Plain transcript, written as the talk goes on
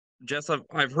Jess,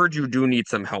 I've heard you do need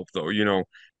some help though,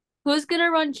 Who's gonna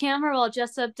run camera while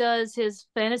Jessup does his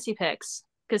fantasy picks?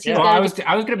 Because he's Yeah. Well, got I to get. was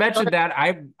I was going to mention that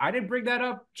I didn't bring that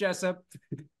up, Jessup.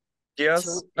 Yes,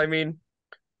 So I mean,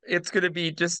 it's gonna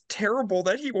be just terrible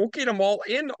that he won't get them all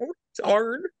in. Oh,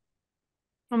 darn.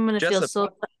 I'm gonna feel Jessup, so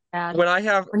bad when I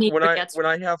have when he when I forgets. when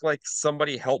I have like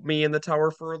somebody help me in the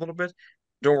tower for a little bit,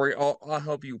 don't worry, I'll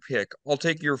help you pick. I'll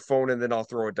take your phone and then I'll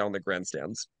throw it down the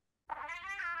grandstands.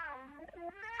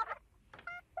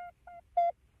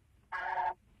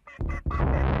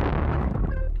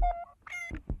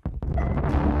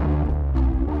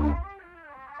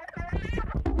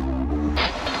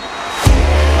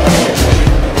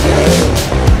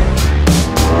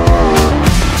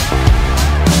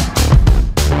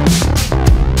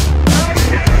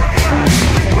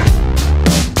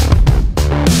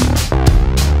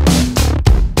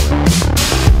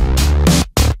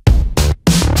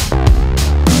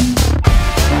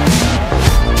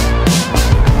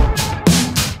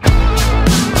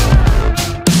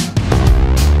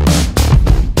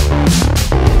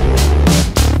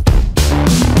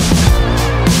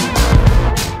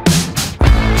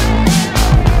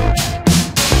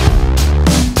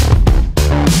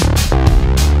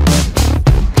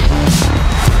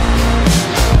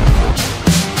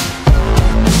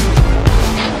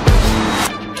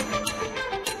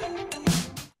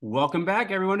 Welcome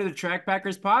back, everyone, to the Track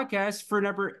Packers podcast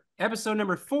for episode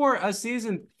number 4 of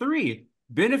season 3.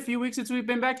 Been a few weeks since we've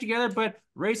been back together, but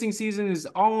racing season is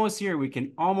almost here. We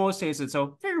can almost taste it,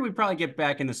 so figure we'd probably get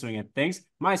back in the swing of things.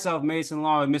 Myself, Mason,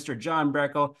 along with Mr. John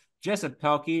Breckle, Jessup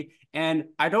Pelkey, and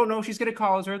I don't know if she's going to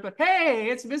call us her, but hey,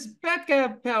 it's Miss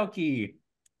Becca Pelkey.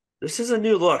 this is a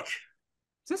new look.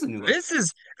 Is this a new look? This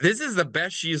is the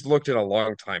best she's looked in a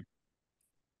long time.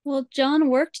 Well,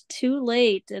 John worked too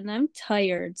late and I'm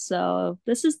tired, so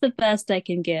this is the best I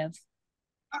can give.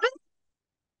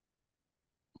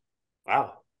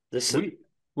 Wow. This is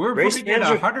We're race putting in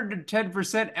manager.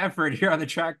 110% effort here on the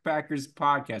Track Packers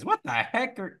podcast. What the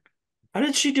heck are... How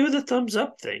did she do the thumbs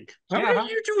up thing? How Yeah, did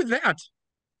you do that?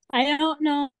 I don't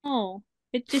know.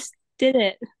 It just did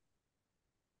it.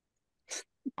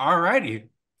 Alrighty.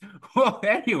 Well,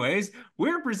 anyways,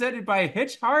 we're presented by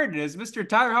Hitch Harness, Mr.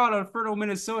 Tyler Hall of Fertile,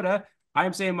 Minnesota.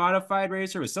 I'm saying modified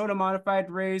racer, Minnesota modified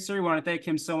racer. We want to thank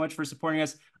him so much for supporting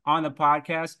us on the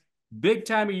podcast. Big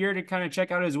time of year to kind of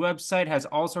check out his website. Has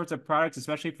all sorts of products,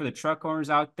 especially for the truck owners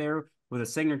out there, with a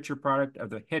signature product of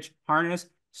the Hitch Harness.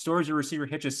 Stores your receiver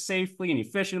hitches safely and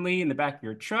efficiently in the back of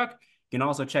your truck. You can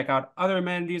also check out other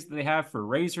amenities that they have for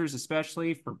racers,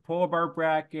 especially for pull bar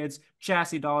brackets,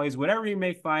 chassis dollies, whatever you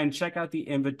may find. Check out the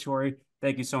inventory.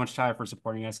 Thank you so much, Tyler, for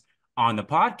supporting us on the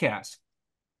podcast.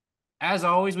 As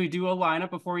always, we do a lineup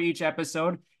before each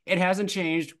episode. It hasn't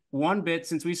changed one bit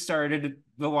since we started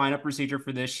the lineup procedure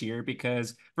for this year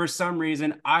because for some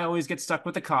reason I always get stuck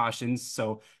with the cautions.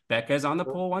 So Becca's on the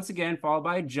poll once again, followed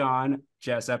by John,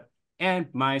 Jessup, and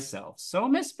myself. So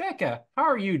Miss Becca, how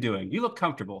are you doing? You look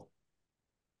comfortable.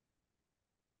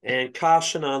 And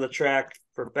caution on the track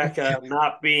for Becca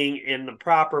not being in the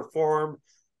proper form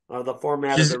of the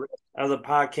format She's of the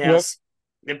podcast.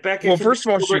 well, If Becca well, can be first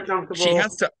of all, super she comfortable,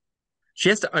 has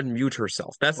to unmute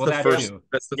herself. That's Well, the that first too.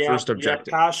 that's the yeah, first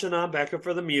objective. caution on Becca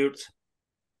for the mute.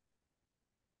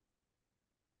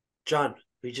 John,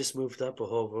 we just moved up a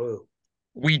whole row.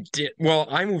 We did well,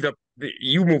 I moved up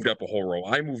you moved up a whole row.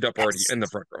 I moved up already Yes. in the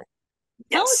front row.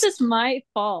 How is this my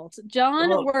fault?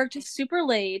 John Oh, worked super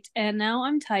late and now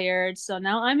I'm tired, so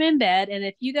now I'm in bed. And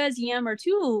if you guys yammer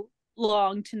too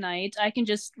long tonight, I can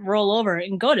just roll over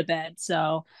and go to bed.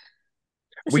 So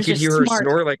this We is could just hear her smart.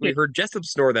 snore like we heard Jessup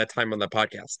snore that time on the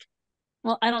podcast.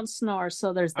 Well, I don't snore,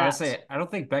 so there's I would that. say I don't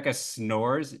think Becca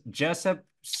snores. Jessup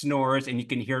snores, and you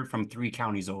can hear it from 3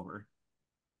 counties over.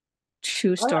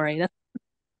 True story. That's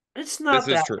it's This not is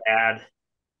that true. bad.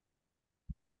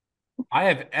 I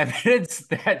have evidence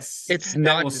It's that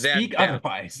not will that speak bad.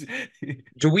 otherwise.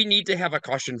 Do we need to have a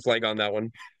caution flag on that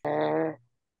one?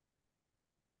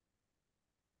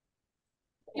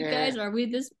 you guys, are we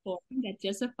this boring that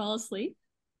Jessica fell asleep?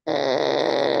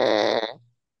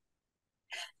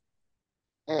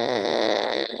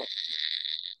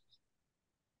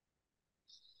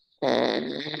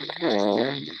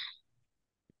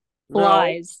 No,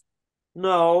 Lies.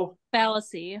 no.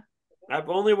 Fallacy. I've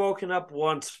only woken up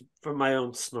once from my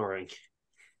own snoring.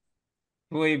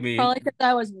 Believe me. Probably because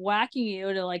I was whacking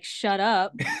you to like shut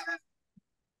up.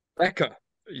 Becca,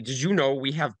 did you know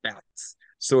we have bats?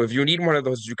 So if you need one of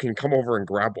those, you can come over and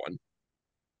grab one.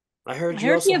 I heard I you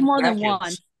heard also you have more than vacuums.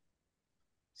 one.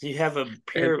 You have And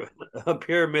a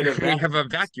pyramid of we have vacuums. a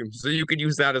vacuum, so you could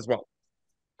use that as well.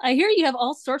 I hear you have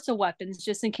all sorts of weapons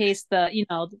just in case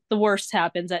the worst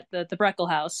happens at the Breckle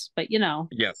house. But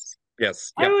Yes.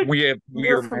 Yes. I Yep. would We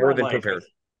fear are for more my than life. prepared.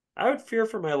 I would fear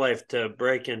for my life to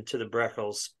break into the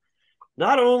Breckles.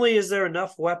 Not only is there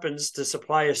enough weapons to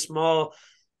supply a small,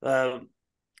 I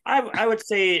would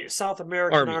say South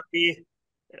American army,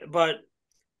 but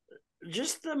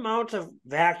just the amount of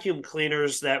vacuum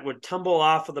cleaners that would tumble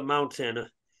off of the mountain,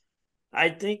 I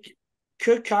think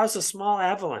could cause a small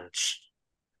avalanche.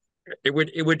 It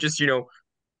would just,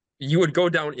 you would go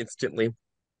down instantly.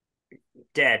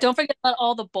 Dead. don't forget about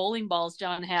all the bowling balls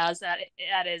John has at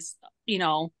his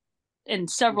in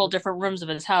several different rooms of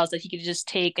his house that he could just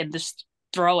take and just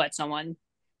throw at someone.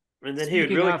 And then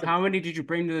Speaking of, how many did you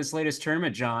bring to this latest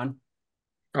tournament, John?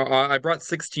 I brought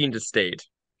 16 to state.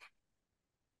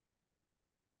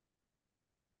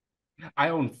 I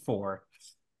own 4.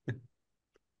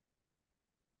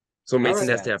 So Mason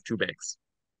has to have 2 bags.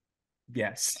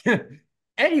 Yes.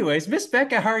 Anyways, Miss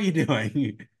Becca, how are you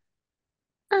doing?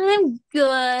 I'm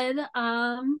good.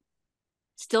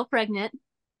 Still pregnant.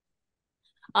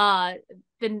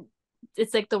 Been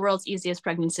It's like the world's easiest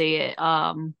pregnancy.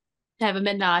 Haven't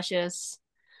been nauseous.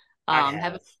 Haven't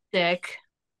been sick.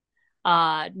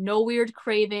 No weird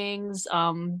cravings.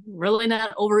 Really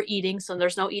not overeating, so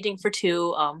there's no eating for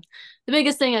 2. The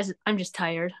biggest thing is I'm just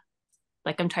tired.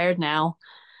 Like I'm tired now.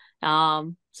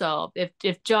 So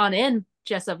if John and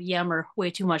Jessup yammer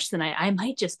way too much tonight, I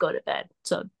might just go to bed.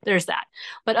 So there's that.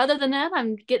 But other than that,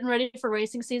 I'm getting ready for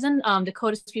racing season.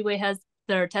 Dacotah Speedway has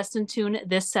their test and tune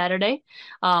this Saturday,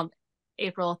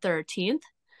 April 13th.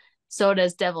 So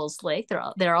does Devil's Lake.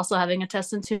 They're also having a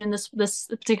test and tune this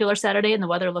particular Saturday, and the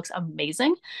weather looks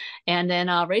amazing. And then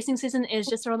racing season is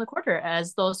just around the corner,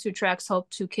 as those 2 tracks hope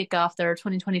to kick off their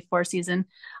 2024 season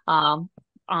on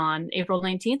April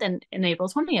 19th and April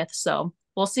 20th. So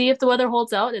we'll see if the weather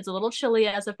holds out. It's a little chilly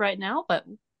as of right now, but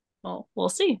we'll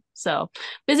see. So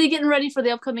busy getting ready for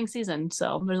the upcoming season.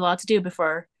 So there's a lot to do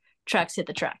before cars hit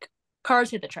the track.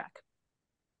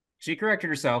 She corrected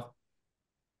herself.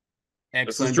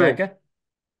 Excellent, true. Becca.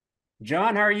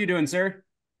 John, how are you doing, sir?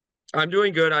 I'm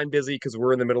doing good. I'm busy because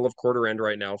we're in the middle of quarter end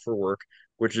right now for work,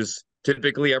 which is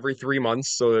typically every 3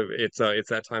 months. So it's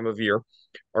that time of year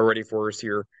already for us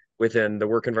here within the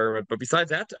work environment. But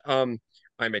besides that, I'm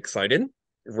excited.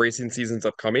 Racing season's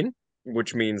upcoming,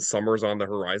 which means summer's on the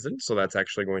horizon. So that's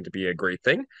actually going to be a great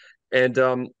thing. And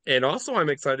also I'm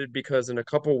excited because in a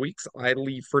couple weeks I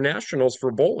leave for nationals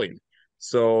for bowling.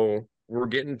 So we're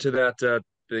getting to that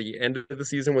the end of the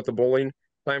season with the bowling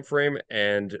time frame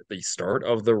and the start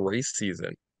of the race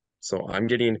season. So I'm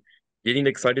getting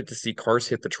excited to see cars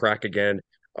hit the track again.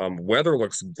 Weather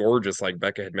looks gorgeous, like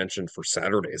Becca had mentioned, for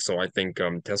Saturday. So I think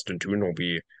test and tune will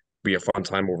be a fun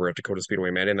time over at Dacotah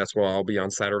Speedway, man. And that's where I'll be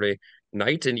on Saturday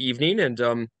night and evening, and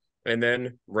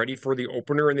then ready for the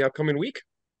opener in the upcoming week.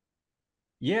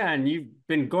 Yeah, and you've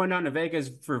been going down to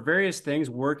Vegas for various things,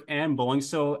 work and bowling.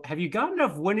 So have you got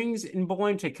enough winnings in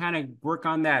bowling to kind of work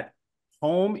on that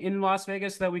home in Las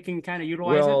Vegas so that we can kind of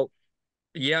utilize it?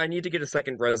 Yeah, I need to get a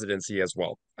second residency as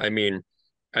well. I mean,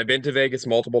 I've been to Vegas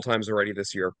multiple times already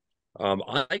this year.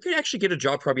 I could actually get a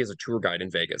job probably as a tour guide in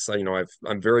Vegas.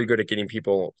 I'm very good at getting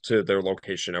people to their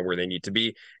location and where they need to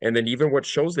be, and then even what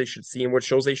shows they should see and what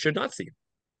shows they should not see.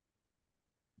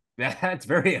 That's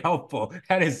very helpful.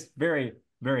 That is very,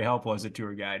 very helpful as a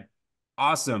tour guide.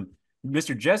 Awesome.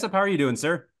 Mr. Jessup, how are you doing,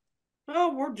 sir?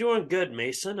 Oh, we're doing good,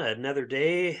 Mason. Another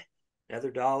day,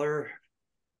 another dollar.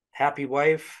 Happy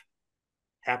wife,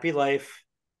 happy life.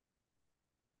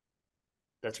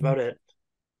 That's about it.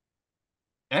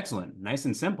 Excellent. Nice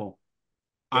and simple.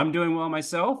 Yep. I'm doing well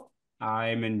myself.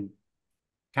 I'm in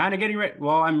kind of getting ready.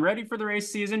 Well, I'm ready for the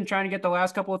race season, trying to get the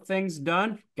last couple of things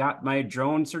done. Got my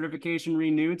drone certification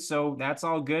renewed, so that's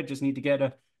all good. Just need to get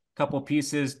a couple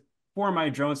pieces for my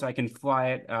drone so I can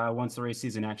fly it once the race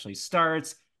season actually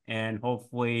starts. And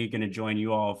hopefully going to join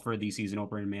you all for the season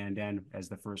opener in Mandan as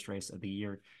the first race of the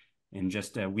year in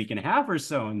just a week and a half or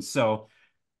so. And so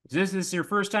if this is your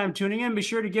first time tuning in, be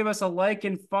sure to give us a like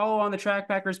and follow on the Track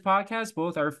Packers podcast,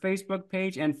 both our Facebook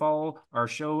page and follow our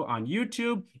show on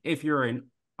YouTube. If you're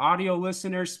an audio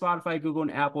listener, Spotify, Google,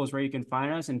 and Apple is where you can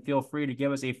find us, and feel free to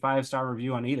give us a 5-star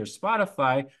review on either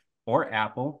Spotify or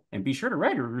Apple, and be sure to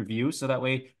write a review so that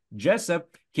way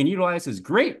Jessup can utilize his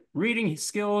great reading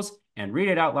skills and read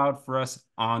it out loud for us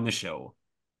on the show.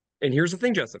 And here's the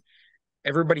thing, Jessup.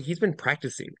 Everybody, he's been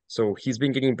practicing, so he's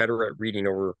been getting better at reading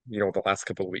over the last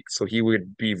couple of weeks. So he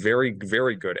would be very,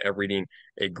 very good at reading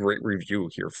a great review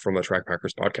here from the Track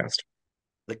Packers podcast.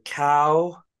 The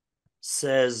cow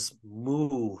says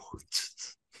moo.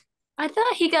 I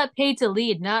thought he got paid to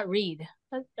lead, not read.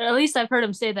 At least I've heard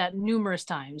him say that numerous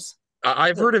times.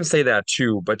 I've heard him say that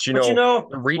too, but when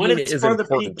reading it's is for the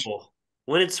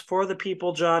important.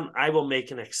 people, John, I will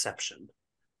make an exception.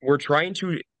 We're trying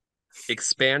to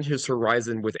expand his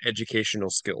horizon with educational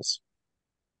skills.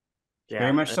 Yeah,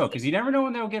 very much so, because you never know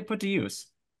when they'll get put to use.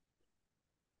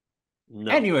 No.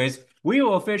 Anyways, we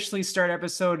will officially start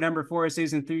episode number 4 of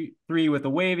season 3 with a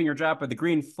waving or drop of the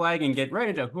green flag and get right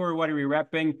into who or what are we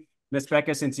repping. Miss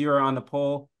Becca, since you are on the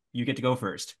poll, you get to go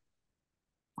first.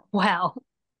 Wow.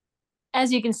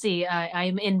 As you can see,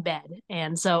 I'm in bed,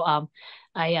 and so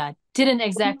I didn't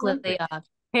exactly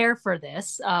prepare for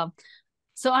this.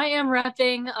 So I am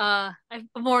repping. I've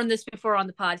worn this before on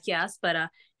the podcast, but it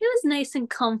was nice and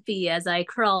comfy as I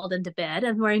crawled into bed.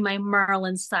 I'm wearing my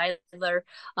Marlin Seiler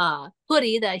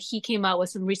hoodie that he came out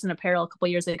with some recent apparel a couple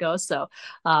years ago. So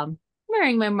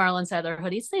wearing my Marlin Seiler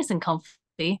hoodie, it's nice and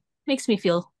comfy. Makes me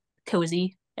feel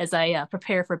cozy as I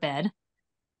prepare for bed.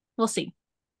 We'll see.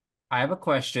 I have a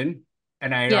question,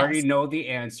 and I already know the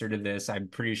answer to this, I'm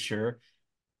pretty sure.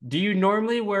 Do you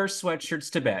normally wear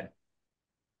sweatshirts to bed?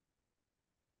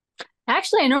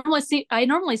 Actually, I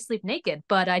normally sleep naked,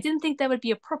 but I didn't think that would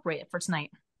be appropriate for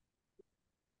tonight.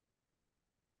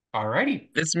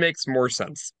 Alrighty. This makes more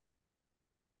sense.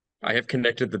 I have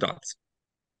connected the dots.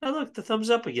 Oh, look, the thumbs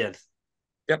up again.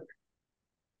 Yep.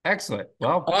 Excellent.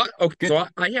 Well, okay, so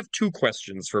I have 2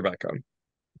 questions for Becca.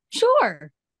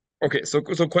 Sure. Okay, so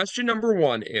question number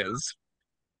 1 is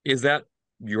that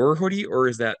your hoodie or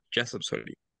is that Jessup's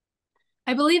hoodie?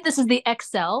 I believe this is the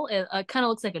XL. It kind of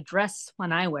looks like a dress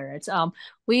when I wear it.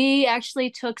 We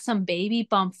actually took some baby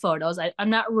bump photos.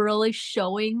 I'm not really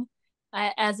showing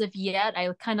as of yet.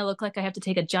 I kind of look like I have to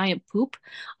take a giant poop.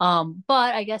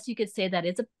 But I guess you could say that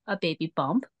it's a baby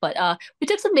bump. But we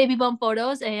took some baby bump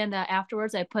photos, and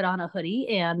afterwards I put on a hoodie,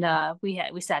 and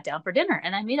we sat down for dinner,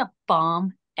 and I made a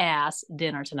bomb ass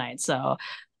dinner tonight. So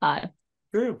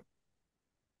true.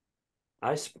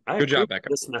 I Good job, Becca.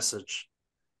 This message.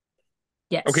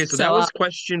 Yes. Okay, so that was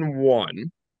question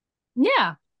 1.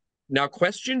 Yeah. Now,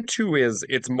 question 2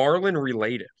 it's Marlin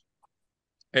related.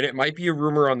 And it might be a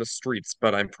rumor on the streets,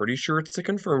 but I'm pretty sure it's a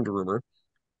confirmed rumor.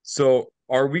 So,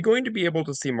 are we going to be able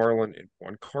to see Marlin in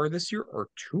 1 car this year or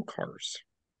 2 cars?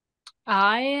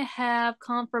 I have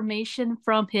confirmation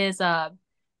from his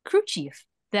crew chief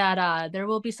that there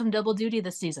will be some double duty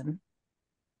this season.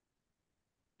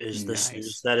 Is this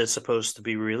news that is supposed to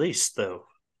be released, though?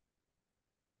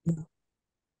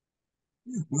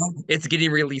 It's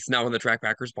getting released now in the Track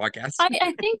Backers podcast.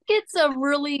 I think it's a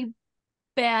really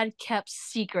bad kept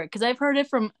secret because I've heard it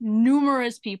from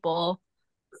numerous people,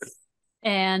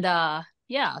 and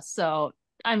so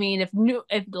I mean, if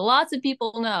lots of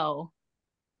people know,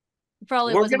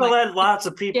 probably we're gonna let lots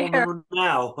of people know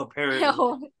now.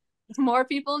 Apparently, more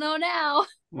people know now.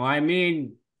 Well, I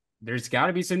mean, there's got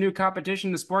to be some new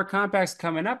competition. The Sport Compact's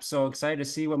coming up, so excited to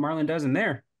see what Marlin does in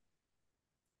there.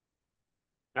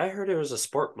 I heard it was a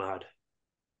sport mod.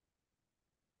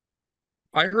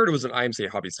 I heard it was an IMCA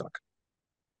hobby stock.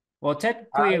 Well,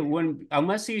 technically,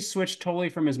 unless he switched totally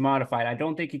from his modified, I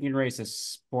don't think he can race a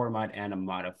sport mod and a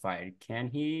modified. Can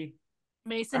he?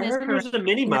 Mason I heard it was a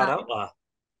mini mod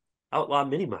outlaw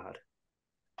mini mod.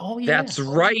 Oh yeah, that's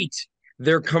right.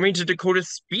 They're coming to Dacotah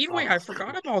Speedway. I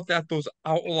forgot about that. Those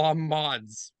outlaw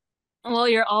mods. Well,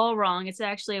 you're all wrong. It's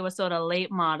actually a Wissota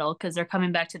late model because they're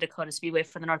coming back to Dacotah Speedway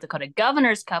for the North Dakota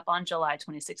Governor's Cup on July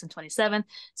 26th and 27th.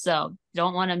 So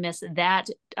don't want to miss that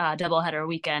doubleheader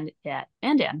weekend at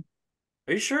Andan.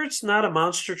 Are you sure it's not a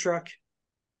monster truck?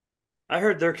 I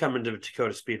heard they're coming to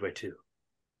Dacotah Speedway too.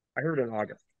 I heard in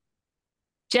August.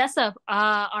 Jessup,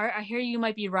 I hear you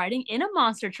might be riding in a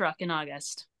monster truck in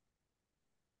August.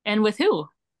 And with who?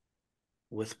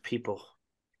 With people.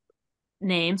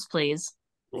 Names, please.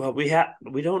 Well, we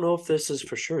don't know if this is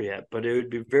for sure yet, but it would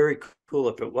be very cool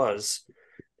if it was.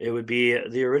 It would be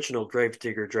the original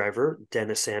Gravedigger driver,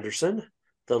 Dennis Anderson,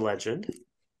 the legend.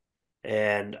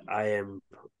 And I am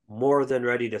more than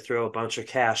ready to throw a bunch of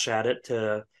cash at it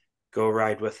to go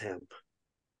ride with him.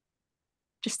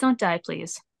 Just don't die,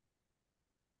 please.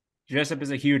 Jessup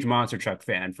is a huge monster truck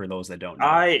fan, for those that don't know.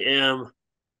 I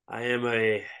am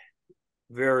a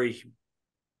very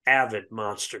avid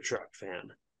monster truck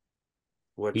fan.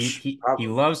 Which he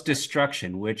loves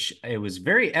destruction, which it was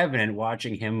very evident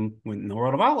watching him in the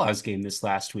World of Outlaws game this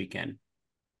last weekend.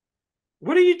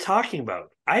 What are you talking about?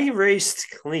 I raced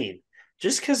clean.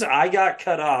 Just because I got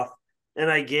cut off and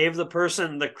I gave the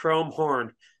person the chrome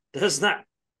horn does not.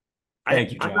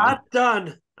 Thank you, John. I'm not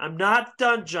done. I'm not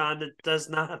done, John. It does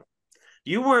not.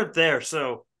 You weren't there,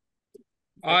 so.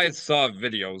 I saw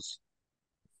videos.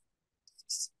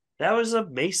 That was a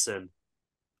Mason.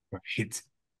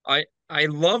 Right. I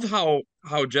love how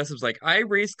Jessup's like, I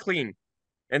raced clean,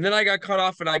 and then I got cut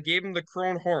off and I gave him the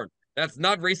Crone horn. That's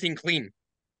not racing clean.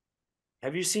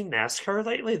 Have you seen NASCAR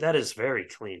lately? That is very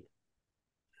clean.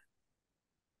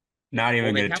 Not Well,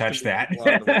 even they going to have to touch move that. people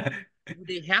out of the way.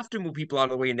 They have to move people out of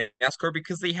the way in NASCAR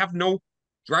because they have no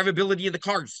drivability in the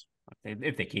cars.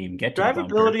 If they can even get to the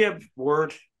bumper. Drivability of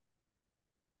word.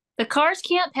 The cars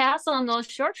can't pass on those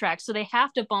short tracks, so they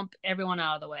have to bump everyone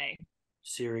out of the way.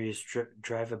 Serious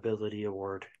drivability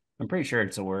award. I'm pretty sure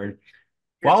it's a word.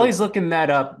 While he's looking that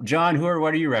up, John,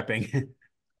 what are you repping?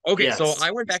 Okay, Yes. so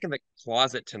I went back in the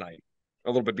closet tonight a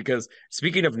little bit because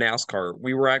speaking of NASCAR,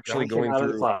 we were actually John came going out of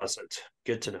the through closet.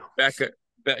 Good to know.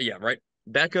 Yeah, right.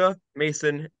 Becca,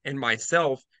 Mason, and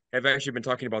myself have actually been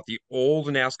talking about the old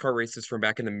NASCAR races from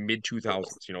back in the mid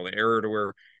 2000s. You know, the era to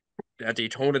where at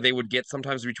Daytona they would get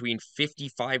sometimes between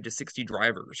 55 to 60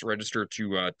 drivers registered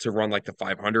to run like the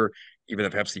 500, even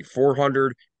the Pepsi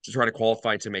 400 to try to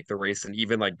qualify to make the race, and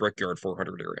even like Brickyard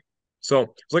 400 area.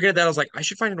 So looking at that, I was like, I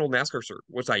should find an old NASCAR shirt,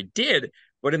 which I did.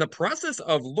 But in the process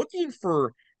of looking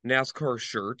for NASCAR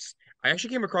shirts, I actually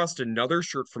came across another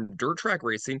shirt from Dirt Track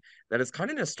Racing that is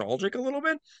kind of nostalgic a little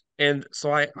bit. And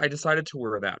so I decided to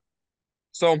wear that.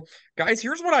 So, guys,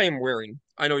 here's what I am wearing.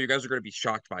 I know you guys are going to be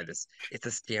shocked by this. It's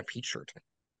a Stampede shirt.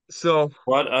 So,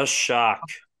 What a shock.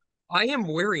 I am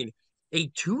wearing a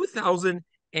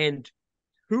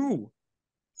 2002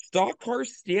 Stock Car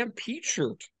Stampede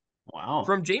shirt Wow.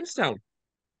 from Jamestown.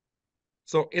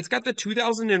 So, it's got the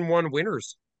 2001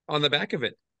 winners on the back of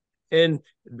it. And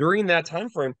during that time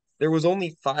frame, there was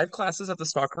only 5 classes at the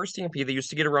Stock Car Stampede. They used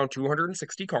to get around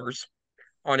 260 cars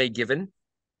on a given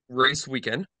race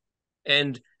weekend.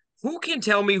 And who can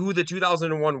tell me who the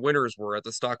 2001 winners were at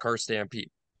the Stock Car Stampede?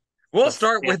 We'll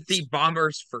start with the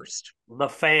Bombers first. The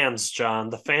fans,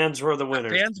 John. The fans were the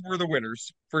winners. The fans were the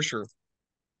winners, for sure.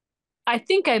 I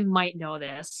think I might know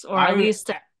this, or at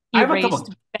least I have a couple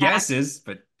guesses,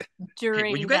 but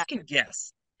during well, you guys can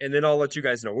guess, and then I'll let you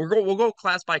guys know. We'll go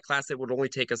class by class. It would only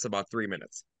take us about 3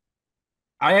 minutes.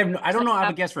 I don't know. I have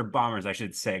a guess for Bombers, I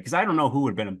should say, because I don't know who would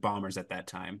have been in Bombers at that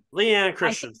time. Leanne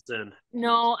Christensen.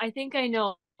 No, I think I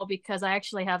know because I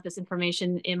actually have this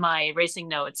information in my racing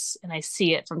notes, and I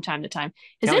see it from time to time.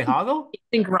 Kelly Hoggle?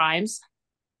 Mason Grimes?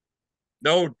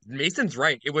 No, Mason's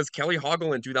right. It was Kelly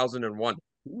Hoggle in 2001.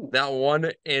 Ooh. That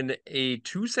won in a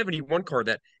 271 car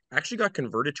that actually got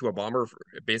converted to a bomber.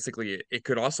 Basically, it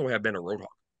could also have been a Roadhog.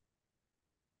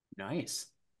 Nice.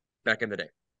 Back in the day.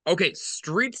 Okay,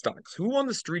 street stocks. Who won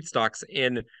the street stocks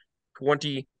in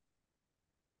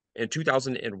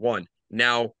 2001?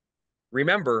 Now,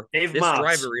 remember, Dave this Moss.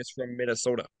 driver is from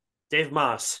Minnesota. Dave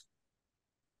Moss.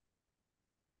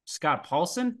 Scott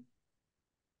Paulson?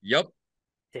 Yep.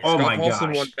 Oh Scott my Paulson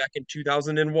gosh. won back in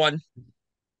 2001.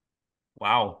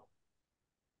 Wow.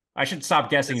 I should stop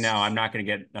guessing now. I'm not going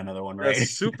to get another one right. The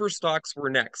super stocks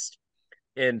were next.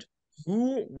 And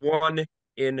who won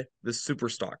in the super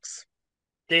stocks?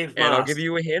 Dave Moss. And I'll give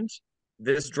you a hint.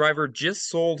 This driver just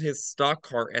sold his stock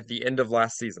car at the end of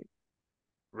last season.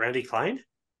 Randy Klein?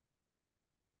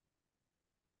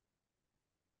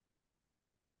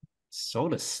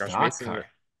 Sold a stock car.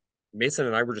 Mason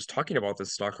and I were just talking about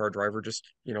this stock car driver just,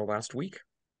 last week.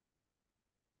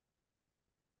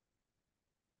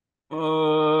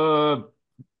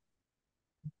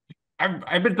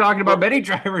 I've been talking about many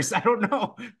drivers. I don't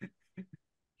know.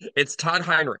 It's Todd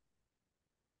Heinrich.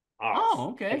 Oh,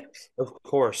 okay. Of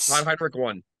course. Todd Heinrich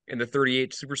won in the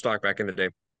 38 super stock back in the day.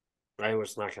 I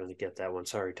was not going to get that one.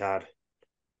 Sorry, Todd.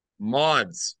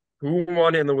 Mods. Who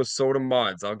won in the Wissota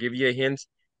mods? I'll give you a hint.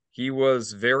 He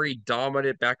was very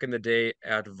dominant back in the day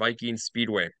at Viking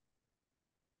Speedway.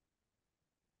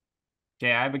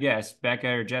 Okay, I have a guess. Becca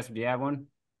or Jess, do you have one?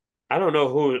 I don't know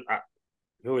who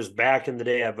was back in the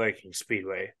day at Viking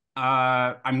Speedway.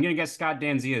 I'm gonna guess Scott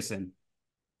Danziason.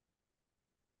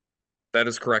 That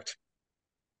is correct.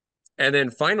 And then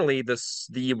finally, the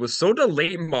Wissota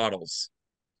late models.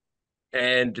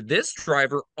 And this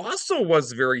driver also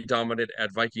was very dominant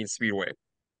at Viking Speedway.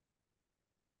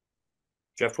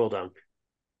 Jeff Wildown.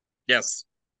 Yes.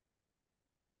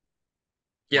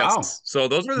 Yes. Wow. So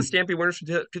those were the Stampede winners from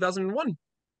 2001.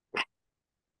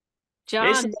 John,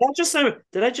 Mason,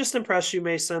 did I just impress you,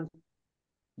 Mason?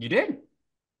 You did.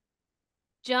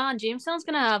 John, Jamestown's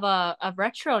gonna have a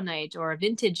retro night or a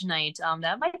vintage night.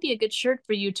 That might be a good shirt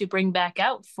for you to bring back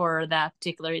out for that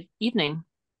particular evening.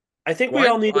 I think we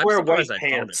all need to wear white surprised I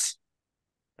found pants.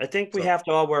 I think we have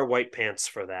to all wear white pants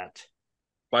for that.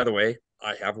 By the way,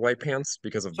 I have white pants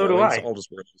because of So do bowling, I. so I'll just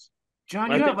wear those.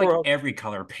 John, I you think have we're all- every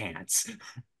color pants.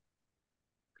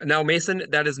 Now, Mason,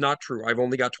 that is not true. I've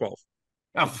only got 12.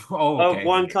 of Okay.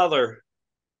 one color.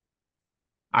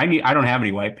 I don't have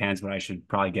any white pants, but I should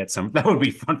probably get some. That would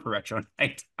be fun for retro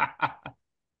night.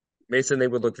 Mason, they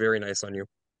would look very nice on you.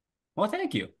 Well,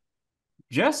 thank you.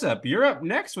 Jessup, you're up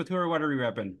next with who or what are we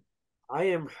repping? I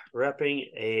am repping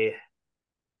a,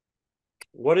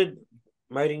 what did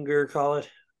Meitinger call it?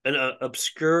 An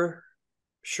obscure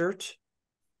shirt.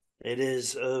 It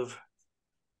is of,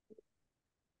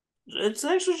 it's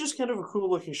actually just kind of a cool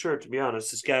looking shirt, to be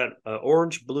honest. It's got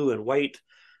orange, blue, and white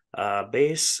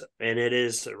base, and it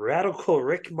is Radical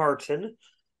Rick Martin,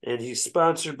 and he's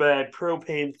sponsored by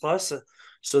Propane Plus.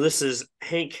 So this is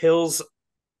Hank Hill's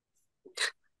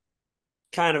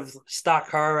kind of stock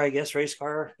car, I guess, race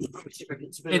car.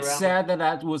 It's sad that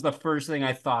that was the first thing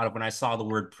I thought of when I saw the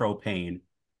word propane.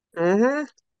 Mm-hmm.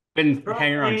 Been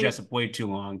hanging around Jessup way too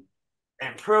long.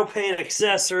 And propane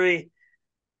accessory.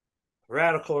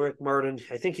 Radical Rick Martin.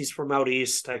 I think he's from out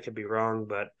east. I could be wrong,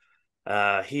 but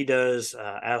he does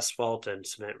asphalt and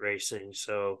cement racing.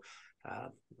 So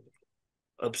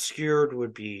obscured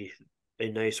would be a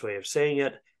nice way of saying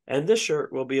it. And this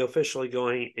shirt will be officially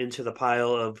going into the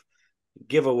pile of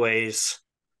giveaways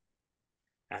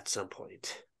at some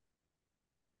point.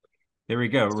 There we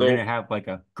go. So, We're gonna have like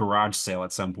a garage sale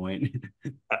at some point.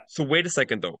 so wait a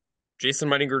second though. Jason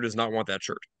Meitinger does not want that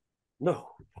shirt. No,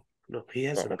 he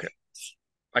has okay.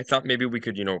 I thought maybe we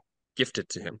could, gift it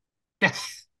to him.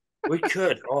 We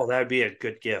could. Oh, that'd be a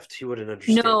good gift. He wouldn't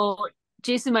understand. No,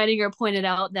 Jason Meitinger pointed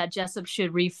out that Jessup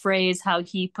should rephrase how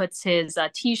he puts his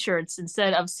T-shirts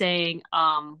instead of saying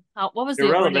what was the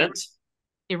irrelevant?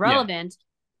 Irrelevant.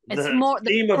 Yeah. It's the more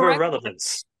theme of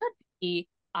irrelevance. Be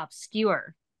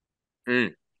obscure.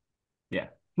 Mm. Yeah, a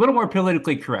little more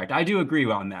politically correct. I do agree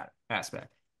on that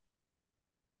aspect.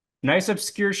 Nice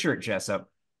obscure shirt, Jessup.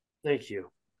 Thank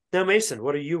you. Now, Mason,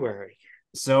 what are you wearing?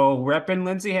 So, repping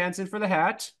Lindsay Hansen for the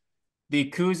hat. The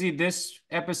koozie this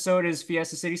episode is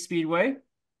Fiesta City Speedway.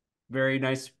 Very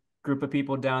nice group of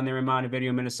people down there in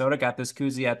Montevideo, Minnesota. Got this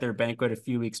koozie at their banquet a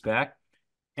few weeks back.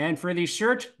 And for the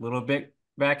shirt, a little bit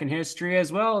back in history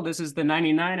as well. This is the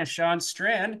 99 of Sean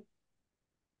Strand.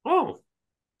 Oh.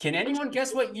 Can anyone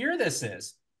guess what year this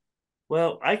is?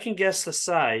 Well, I can guess the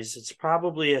size. It's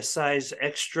probably a size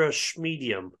extra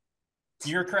medium.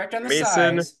 You're correct on the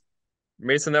size.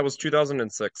 Mason, that was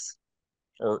 2006.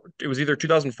 Or it was either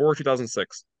 2004 or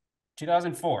 2006.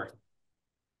 2004.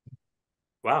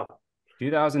 Wow.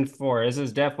 2004. This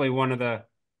is definitely one of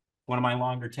my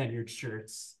longer tenured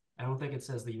shirts. I don't think it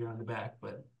says the year on the back,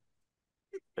 but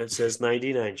it says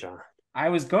 99, John. I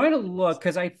was going to look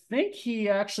because I think he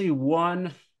actually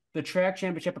won the track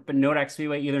championship up in Nodak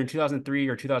Speedway either in 2003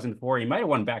 or 2004. He might have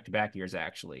won back-to-back years,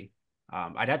 actually.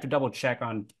 I'd have to double check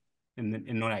in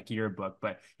Nodak yearbook,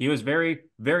 but he was very,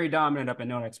 very dominant up in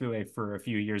Nodak Speedway for a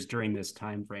few years during this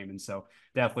time frame, and so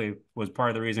definitely was part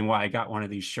of the reason why I got one of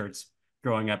these shirts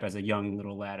growing up as a young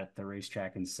little lad at the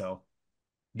racetrack. And so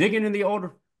digging in the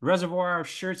old reservoir of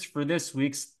shirts for this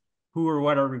week's Who or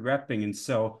What Are We Repping? And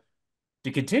so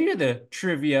to continue the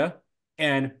trivia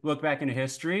and look back into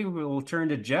history, we'll turn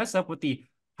to Jessup with the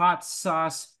hot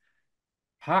sauce,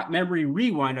 hot memory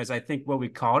rewind, as I think what we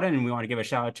called it. And we want to give a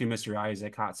shout out to Mr.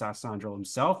 Issac Hot Sauce Sondrol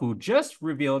himself, who just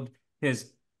revealed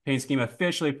his paint scheme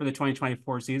officially for the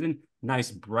 2024 season.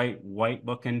 Nice, bright, white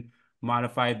looking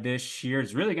modified this year.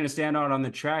 It's really going to stand out on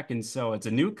the track. And so it's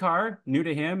a new car, new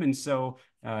to him. And so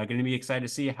going to be excited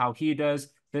to see how he does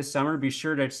this summer. Be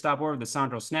sure to stop over the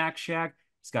Sondrol Snack Shack.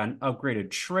 He's got an upgraded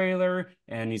trailer,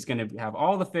 and he's going to have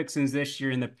all the fixings this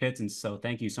year in the pits. And so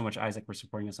thank you so much, Isaac, for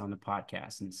supporting us on the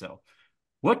podcast. And so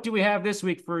what do we have this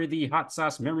week for the Hot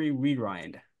Sauce Memory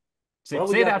Rewind? Say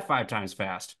that 5 times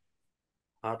fast.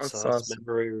 Hot sauce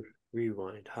memory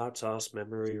rewind. Hot sauce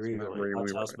memory rewind. Hot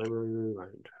sauce memory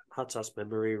rewind. Hot sauce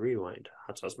memory rewind.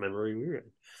 Hot sauce memory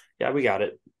rewind. Yeah, we got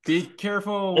it. Be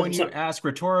careful when you ask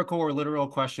rhetorical or literal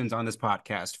questions on this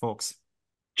podcast, folks.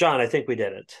 John, I think we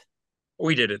did it.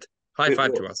 We did it. High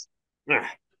five to us.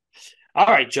 All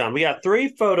right, John. We got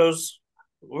 3 photos,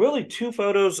 really 2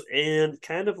 photos, and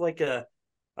kind of like a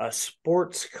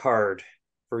sports card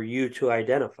for you to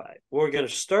identify. We're going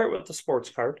to start with the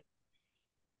sports card.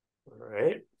 All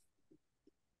right.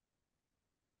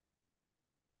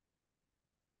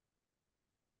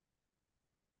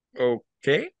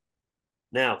 Okay.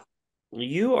 Now,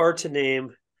 you are to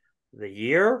name the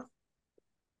year,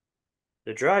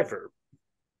 the driver.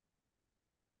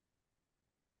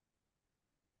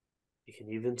 You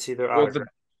can even see their autograph.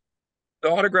 The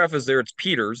autograph is there. It's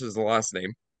Peters is the last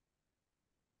name.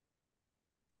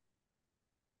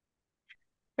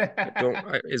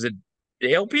 Is it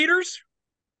Dale Peters?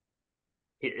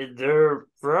 They're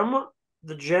from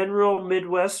the general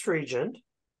Midwest region.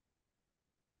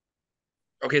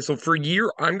 Okay, so for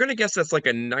year, I'm gonna guess that's like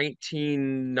a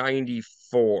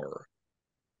 1994.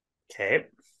 Okay.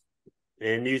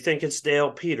 And you think it's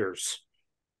Dale Peters?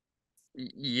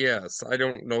 Yes, I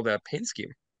don't know that paint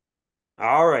scheme.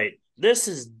 All right. This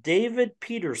is David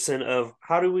Peterson of,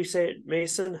 how do we say it,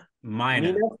 Mason?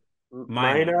 Mina.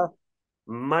 Mina?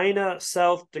 Mina,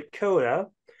 South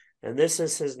Dakota. And this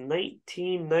is his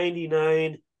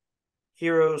 1999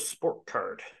 Hero Sport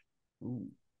Card.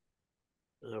 Ooh.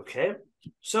 Okay.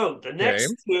 So the Okay.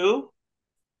 next two,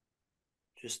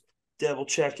 just double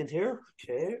checking here.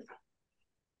 Okay.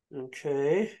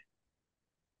 Okay.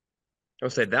 I'll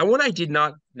say that one I did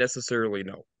not necessarily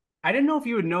know. I didn't know if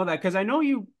you would know that because I know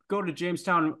you go to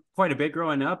Jamestown quite a bit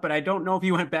growing up, but I don't know if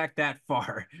you went back that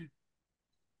far.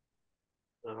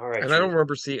 All right. And I don't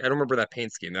remember that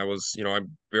paint scheme. That was,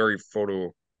 I'm very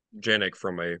photogenic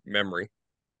from my memory.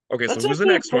 Okay, so That's who's the actually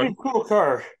a next pretty one? cool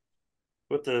car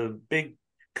with the big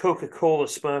Coca-Cola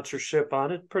sponsorship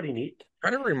on it. Pretty neat.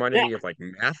 Kind of reminded Yeah. me of like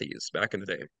Matthews back in the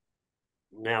day.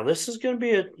 Now this is going to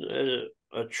be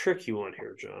a tricky one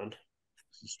here, John.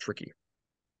 This is tricky.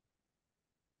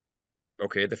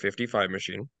 Okay, the 55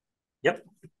 machine. Yep.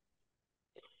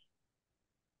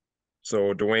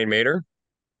 So Dwayne Mater.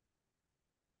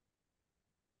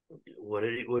 What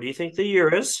do you think the year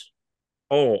is?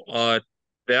 Oh,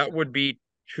 that would be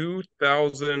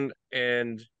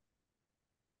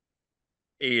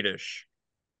 2008-ish.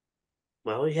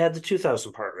 Well, you had the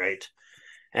 2000 part right.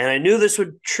 And I knew this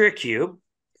would trick you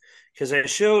because I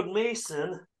showed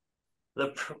Mason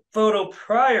the photo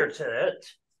prior to it.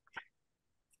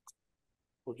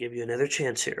 We'll give you another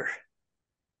chance here.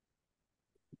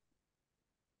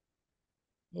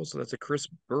 Oh, so that's a Chris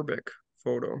Burbick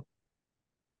photo.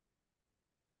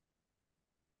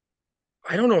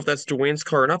 I don't know if that's Dwayne's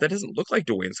car or not. That doesn't look like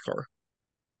Dwayne's car.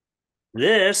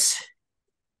 This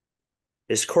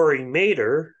is Corey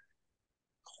Mater.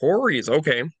 Corey's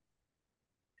okay.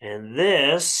 And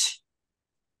this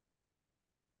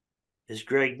is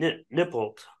Greg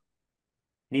Nippold.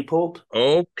 Nippold?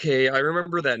 Okay, I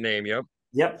remember that name. Yep.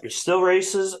 Yep, he still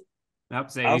races.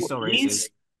 Yep, say he still races.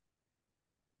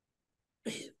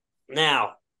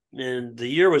 Now, and the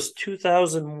year was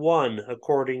 2001,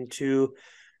 according to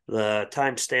the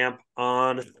timestamp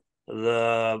on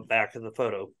the back of the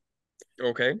photo.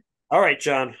 Okay. All right,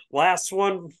 John. Last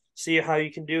one. See how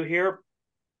you can do here.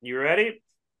 You ready?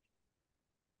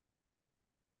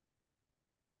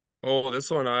 Oh,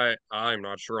 this one I'm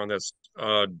not sure on this.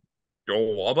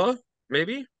 Dowaba,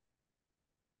 maybe?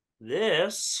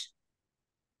 This.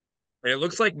 And it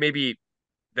looks like maybe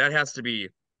that has to be,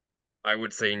 I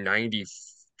would say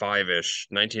 95-ish,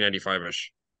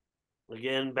 1995-ish.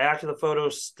 Again, back of the photo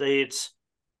states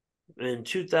in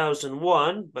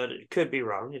 2001, but it could be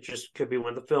wrong. It just could be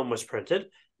when the film was printed.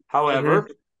 However,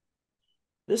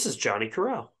 this is Johnny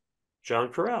Corral.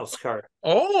 John Corral's car.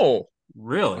 Oh,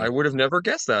 Really? I would have never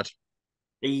guessed that.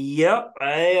 Yep.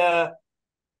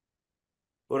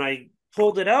 When I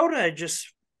pulled it out, I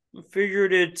just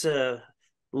figured it's a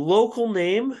local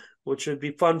name, which would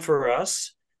be fun for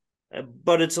us,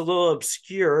 but it's a little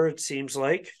obscure, it seems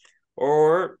like,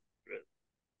 or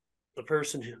the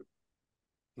person who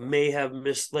may have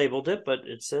mislabeled it, but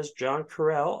it says John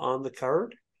Corral on the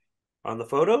card, on the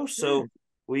photo. So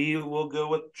we will go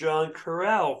with John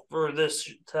Corral for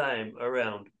this time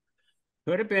around.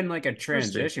 Could have been like a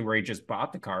transition where he just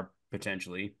bought the car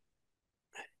potentially.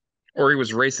 Or he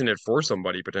was racing it for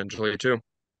somebody potentially too.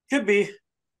 Could be.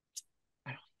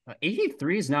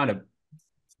 83 is not a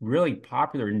really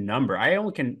popular number. I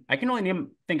can only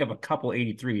think of a couple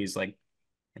 83s. Like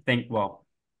I think, well,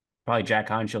 probably Jack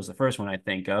Honshill's the first one I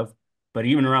think of. But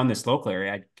even around this local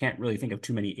area, I can't really think of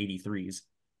too many 83s.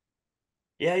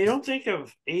 Yeah, you don't think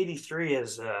of 83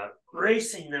 as a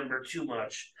racing number too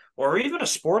much, or even a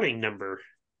sporting number.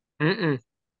 Mm-mm.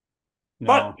 No.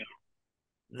 But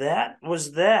that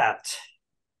was that.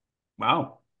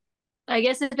 Wow. I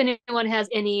guess if anyone has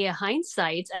any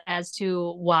hindsight as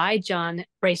to why John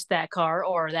raced that car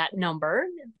or that number,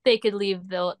 they could leave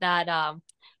that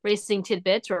racing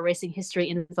tidbit or racing history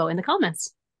info in the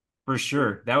comments. For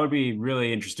sure. That would be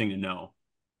really interesting to know.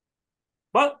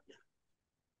 But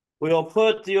we'll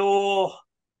put the old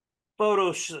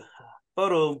photo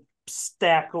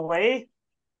stack away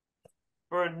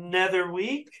for another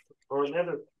week or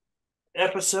another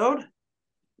episode,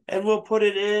 and we'll put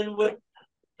it in with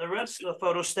the rest of the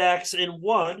photo stacks in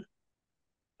one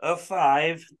of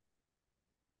 5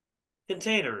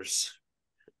 containers.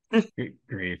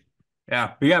 Great.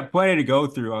 Yeah, we got plenty to go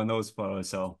through on those photos.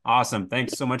 So awesome.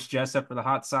 Thanks so much, Jessa, for the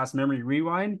hot sauce memory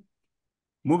rewind.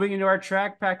 Moving into our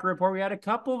track pack report, we had a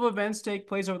couple of events take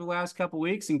place over the last couple of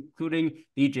weeks, including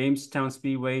the Jamestown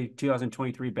Speedway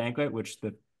 2023 Banquet, which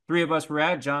the three of us were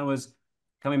at. John was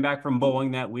coming back from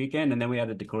bowling that weekend, and then we had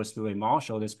the Dacotah Speedway Mall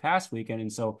Show this past weekend.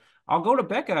 And so I'll go to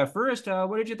Becca first.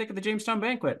 What did you think of the Jamestown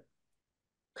Banquet?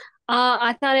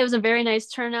 I thought it was a very nice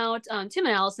turnout. Tim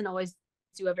and Allison always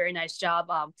do a very nice job.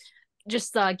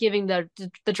 Just giving the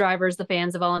drivers, the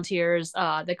fans, the volunteers,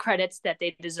 the credits that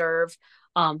they deserve,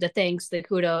 the thanks, the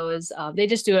kudos. They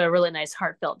just do a really nice,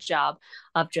 heartfelt job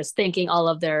of just thanking all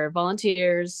of their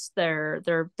volunteers, their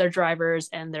drivers,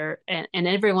 and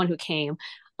everyone who came.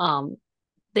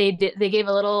 They gave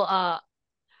a little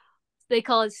they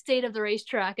call it State of the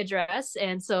Racetrack address.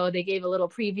 And so they gave a little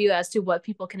preview as to what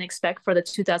people can expect for the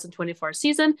 2024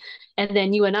 season. And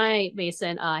then you and I,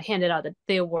 Mason, handed out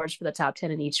the awards for the top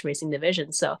 10 in each racing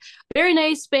division. So very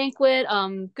nice banquet,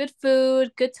 good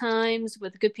food, good times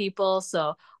with good people.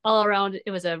 So all around,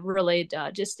 it was a really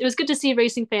it was good to see a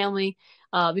racing family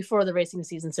before the racing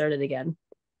season started again.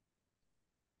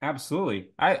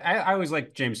 Absolutely. I always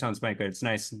like Jamestown's banquet. It's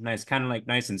nice, kind of like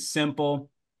nice and simple.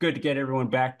 Good to get everyone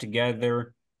back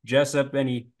together. Jessup,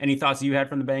 any thoughts you had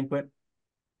from the banquet?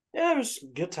 Yeah, it was a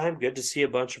good time. Good to see a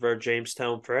bunch of our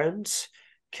Jamestown friends,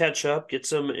 catch up, get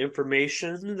some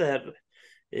information that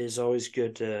is always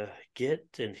good to get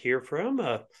and hear from.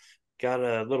 Got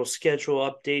a little schedule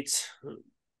updates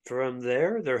from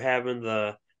there. They're having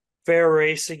the fair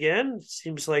race again.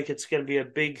 Seems like it's going to be a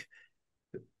big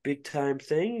time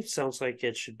thing. It sounds like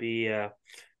it should be a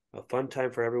fun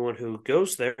time for everyone who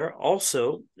goes there.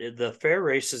 Also, the fair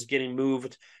race is getting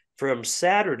moved from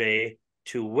Saturday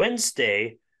to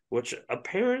Wednesday, which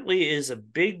apparently is a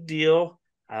big deal,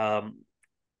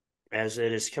 as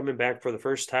it is coming back for the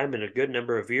first time in a good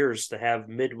number of years to have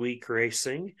midweek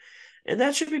racing. And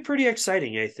that should be pretty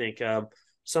exciting, I think.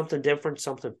 Something different,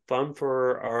 something fun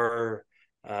for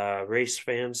our race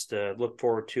fans to look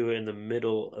forward to in the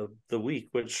middle of the week,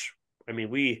 which, I mean,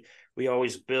 we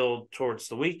always build towards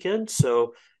the weekend,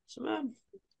 so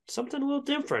something a little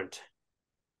different.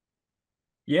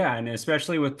 Yeah, and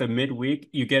especially with the midweek,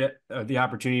 you get the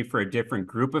opportunity for a different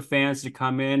group of fans to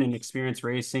come in and experience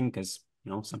racing because,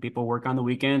 some people work on the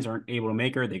weekends, aren't able to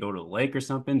make it, or they go to the lake or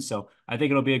something. So I think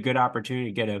it'll be a good opportunity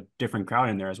to get a different crowd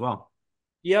in there as well.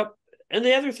 Yep. And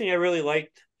the other thing I really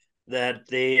liked that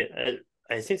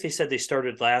I think they said they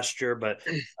started last year, but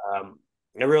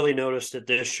I really noticed it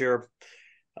this year,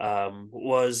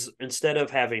 was instead of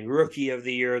having rookie of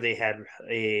the year, they had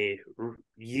a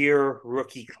year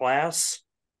rookie class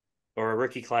or a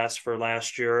rookie class for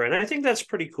last year. And I think that's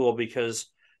pretty cool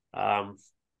because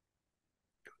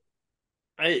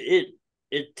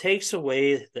it takes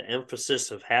away the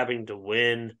emphasis of having to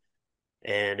win.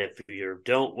 And if you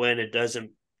don't win, it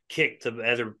doesn't kick the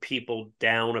other people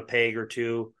down a peg or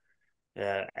two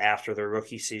after their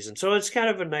rookie season. So it's kind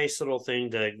of a nice little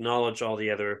thing to acknowledge all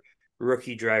the other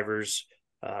rookie drivers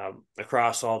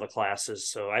across all the classes.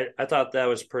 So I thought that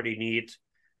was pretty neat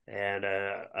and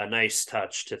a nice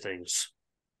touch to things.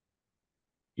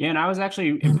 Yeah, and I was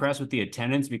actually impressed with the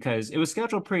attendance because it was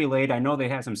scheduled pretty late. I know they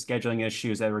had some scheduling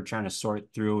issues that we're trying to sort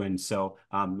through. And so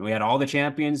we had all the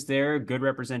champions there, good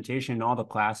representation in all the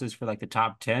classes for like the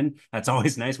top 10. That's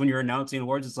always nice when you're announcing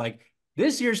awards. It's like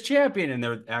this year's champion and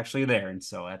they're actually there. And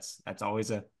so that's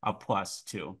always a plus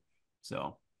too.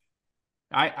 So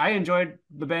I enjoyed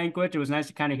the banquet. It was nice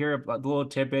to kind of hear about the little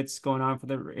tidbits going on for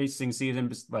the racing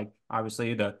season, like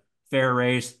obviously the fair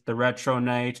race, the retro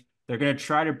night. They're going to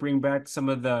try to bring back some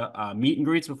of the meet and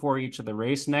greets before each of the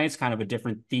race nights, kind of a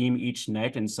different theme each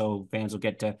night. And so fans will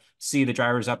get to see the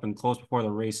drivers up and close before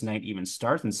the race night even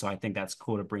starts. And so I think that's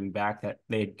cool to bring back that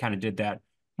they kind of did that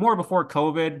more before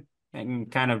COVID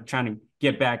and kind of trying to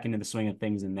get back into the swing of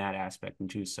things in that aspect and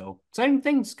too. So exciting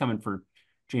things coming for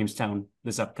Jamestown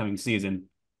this upcoming season.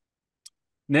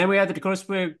 And then we had the Dacotah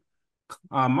Speedway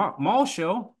mall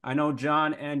show. I know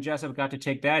John and Jessup got to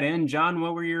take that in. John,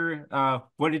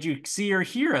 what did you see or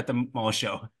hear at the mall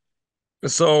show?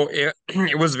 So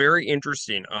it was very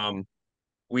interesting.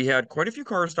 We had quite a few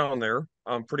cars down there.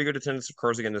 Pretty good attendance of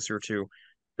cars again this year too,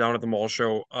 down at the mall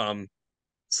show.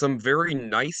 Some very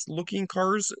nice looking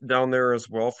cars down there as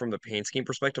well from the paint scheme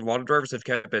perspective. A lot of drivers have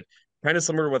kept it kind of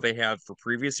similar to what they had for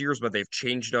previous years, but they've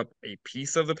changed up a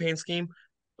piece of the paint scheme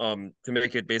to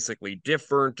make it basically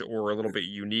different or a little bit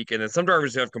unique. And then some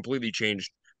drivers have completely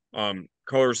changed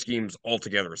color schemes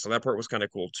altogether. So that part was kind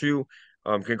of cool too.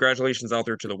 Congratulations out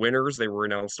there to the winners. They were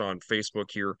announced on Facebook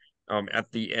here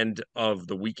at the end of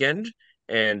the weekend.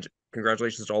 And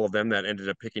congratulations to all of them that ended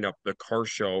up picking up the car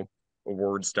show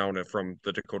awards down from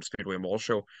the Dacotah Speedway Mall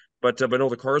Show. But no,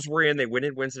 the cars were in. They went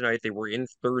in Wednesday night. They were in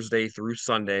Thursday through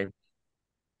Sunday.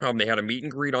 They had a meet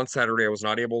and greet on Saturday. I was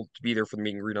not able to be there for the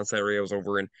meet and greet on Saturday. I was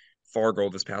over in Fargo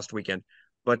this past weekend.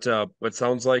 But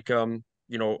sounds like a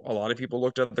lot of people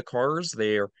looked at the cars.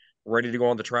 They are ready to go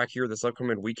on the track here this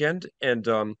upcoming weekend, and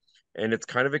it's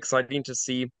kind of exciting to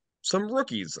see some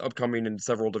rookies upcoming in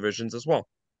several divisions as well.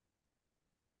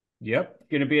 Yep,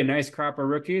 going to be a nice crop of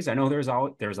rookies. I know there's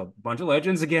a bunch of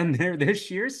legends again there this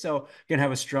year, so gonna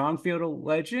have a strong field of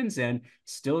legends, and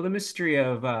still the mystery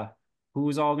of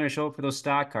who's all going to show up for those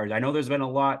stock cars. I know there's been a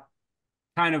lot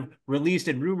kind of released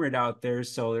and rumored out there,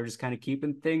 so they're just kind of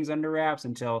keeping things under wraps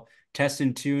until test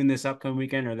and tune this upcoming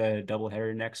weekend or the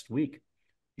doubleheader next week.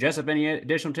 Jessup, any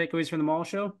additional takeaways from the mall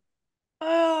show?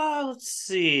 Let's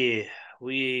see.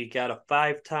 We got a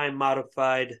 5-time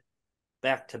modified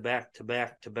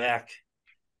back-to-back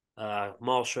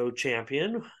mall show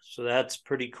champion. So that's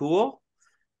pretty cool.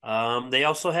 They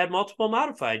also had multiple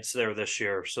modifieds there this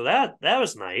year. So that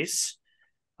was nice.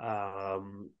 There,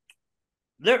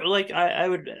 like I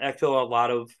would echo a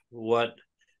lot of what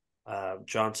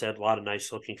John said, a lot of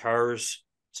nice looking cars,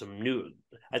 some new.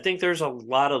 I think there's a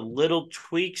lot of little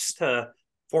tweaks to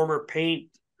former paint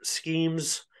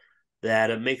schemes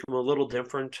that make them a little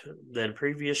different than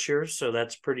previous years. So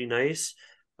that's pretty nice.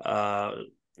 And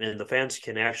the fans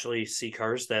can actually see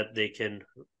cars that they can,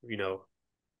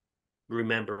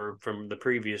 remember from the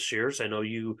previous years. I know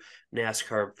you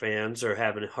NASCAR fans are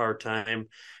having a hard time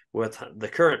with the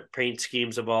current paint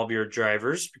schemes of all of your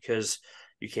drivers because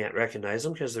you can't recognize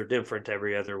them because they're different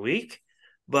every other week.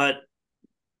 But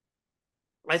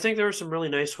I think there were some really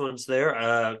nice ones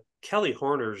there. Kelly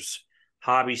Horner's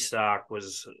hobby stock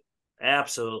was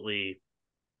absolutely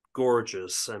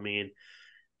gorgeous. I mean,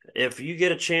 if you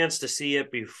get a chance to see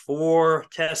it before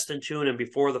test and tune and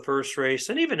before the first race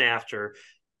and even after,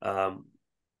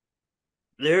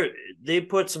 they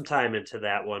put some time into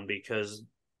that one because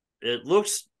it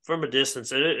looks from a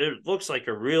distance, it looks like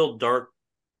a real dark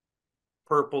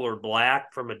purple or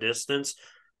black from a distance.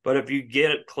 But if you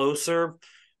get it closer,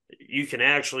 you can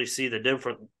actually see the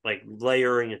different like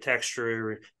layering and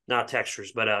texture, not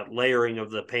textures, but layering of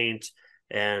the paint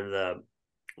and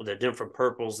the different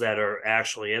purples that are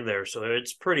actually in there. So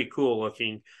it's pretty cool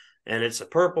looking. And it's a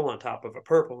purple on top of a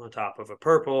purple on top of a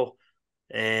purple.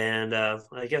 And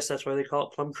I guess that's why they call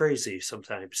it plum crazy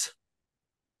sometimes.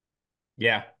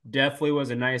 Yeah, definitely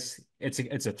was a nice. It's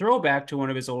a throwback to one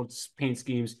of his old paint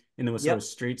schemes in the sort of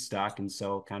street stock, and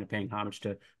so kind of paying homage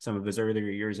to some of his earlier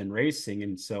years in racing.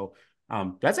 And so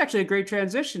that's actually a great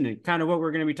transition and kind of what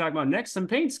we're going to be talking about next. Some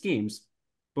paint schemes.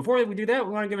 Before we do that,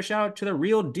 we want to give a shout out to the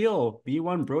real deal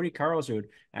B1 Brody Carlsrud.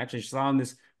 Actually saw him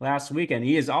this last weekend.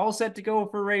 He is all set to go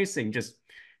for racing. Just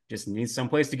needs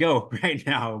someplace to go right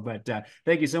now. But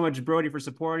thank you so much, Brody, for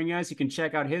supporting us. You can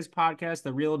check out his podcast,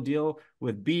 The Real Deal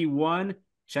with B1.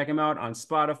 Check him out on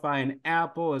Spotify and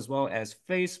Apple, as well as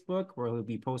Facebook, where he'll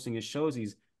be posting his shows.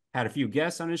 He's had a few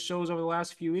guests on his shows over the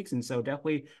last few weeks, and so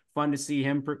definitely fun to see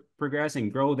him progress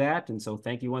and grow that. And so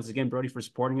thank you once again, Brody, for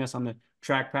supporting us on the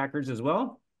Track Packers as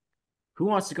well. Who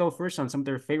wants to go first on some of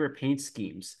their favorite paint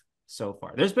schemes so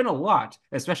far? There's been a lot,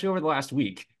 especially over the last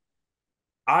week.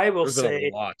 I will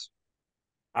say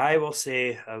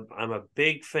I'm a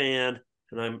big fan,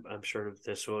 and I'm sure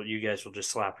you guys will just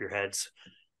slap your heads.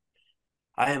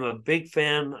 I am a big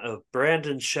fan of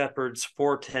Brandon Shepard's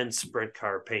 410 sprint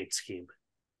car paint scheme.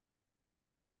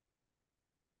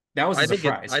 That was a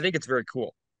surprise. I think it's very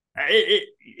cool.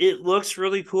 It looks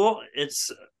really cool.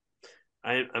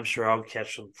 I'm sure I'll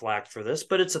catch some flack for this,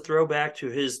 but it's a throwback to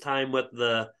his time with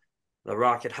the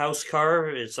Rocket House car.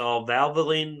 It's all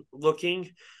Valvoline looking.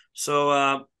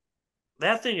 So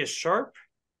that thing is sharp.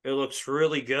 It looks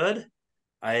really good.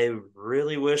 I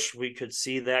really wish we could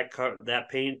see that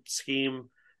paint scheme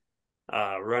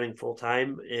running full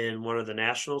time in one of the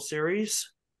national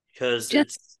series because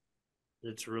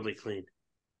it's really clean.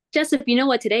 Jessup, you know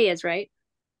what today is, right?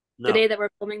 No. The day that we're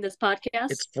filming this podcast.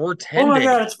 It's 410. Oh my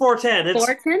God, it's 410. It's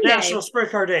 410 National Sprint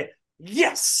Car Day.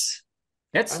 Yes.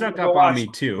 That snuck up on me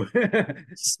too.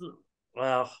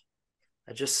 Well,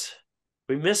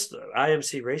 we missed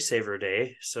IMC Race Saver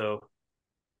Day, so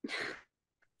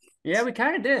yeah, we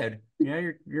kind of did.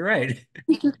 Yeah, you're right.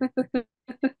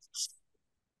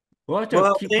 We'll have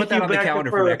to put that on the calendar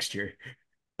for next year.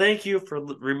 Thank you for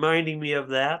reminding me of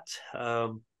that.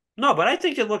 No, but I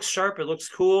think it looks sharp. It looks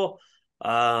cool.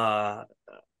 Man,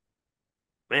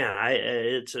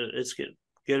 it's going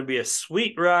to be a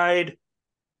sweet ride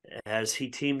as he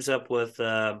teams up with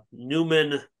Jake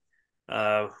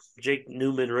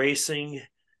Newman Racing,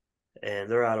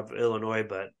 and they're out of Illinois,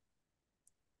 but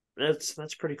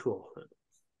that's pretty cool.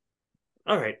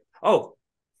 All right, Oh,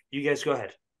 you guys go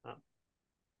ahead.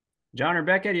 John or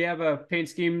Becca, do you have a paint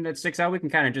scheme that sticks out? We can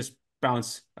kind of just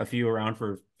bounce a few around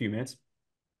for a few minutes.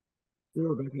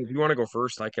 If you want to go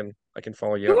first, I can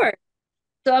follow you up. Sure.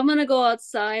 So I'm gonna go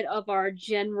outside of our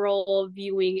general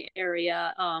viewing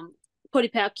area.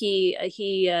 Podipaki,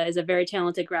 he is a very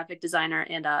talented graphic designer,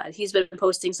 and he's been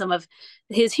posting some of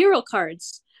his hero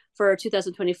cards for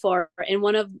 2024. And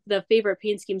one of the favorite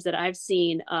paint schemes that I've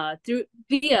seen through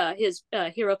via his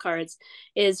hero cards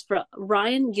is from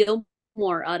Ryan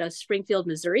Gilmore out of Springfield,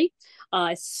 Missouri.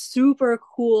 Super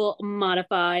cool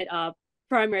modified.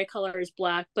 Primary color is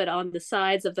black, but on the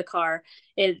sides of the car,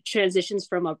 it transitions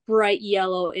from a bright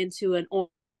yellow into an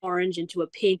orange, into a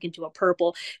pink, into a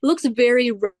purple. It looks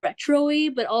very retro-y,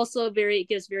 but also it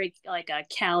gives very like a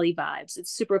Cali vibes. It's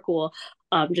super cool.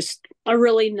 Just a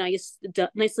really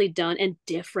nicely done and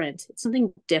different. It's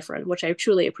something different, which I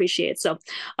truly appreciate. So,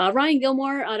 Ryan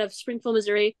Gilmore out of Springfield,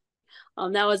 Missouri.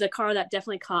 That was a car that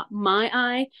definitely caught my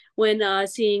eye when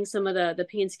seeing some of the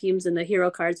paint schemes and the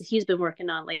hero cards that he's been working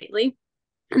on lately.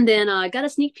 And then I got a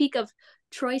sneak peek of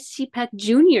Troy Seapack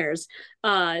Jr.'s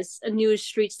a new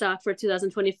street stock for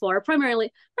 2024.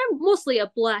 Mostly a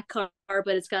black car,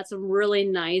 but it's got some really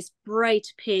nice bright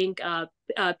pink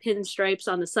pinstripes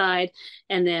on the side,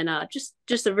 and then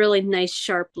just a really nice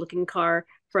sharp looking car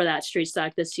for that street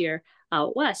stock this year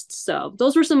out west. So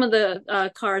those were some of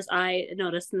the cars I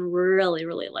noticed and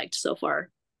really liked so far.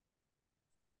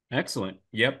 Excellent.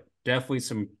 Yep, definitely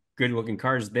some good looking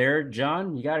cars there.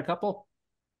 John, you got a couple?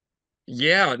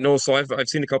 Yeah, no, so I've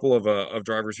seen a couple of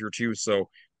drivers here too. So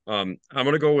I'm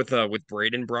gonna go with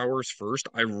Braden Brower's first.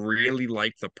 I really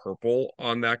like the purple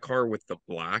on that car with the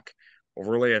black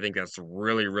overlay. I think that's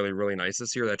really nice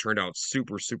this year. That turned out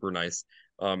super nice.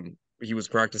 He was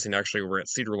practicing actually over at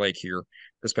Cedar Lake here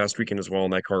this past weekend as well,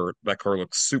 and that car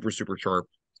looks super sharp,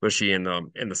 especially in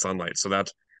the sunlight. So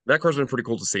that car's been pretty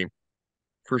cool to see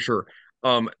for sure.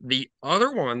 The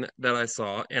other one that I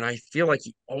saw, and I feel like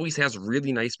he always has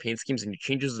really nice paint schemes and he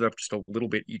changes it up just a little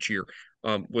bit each year,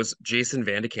 was Jason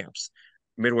Vandekamp's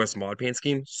Midwest mod paint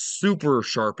scheme. Super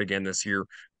sharp again this year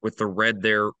with the red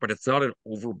there, but it's not an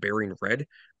overbearing red.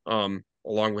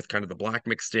 Along with kind of the black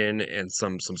mixed in and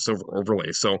some silver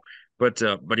overlay. So, but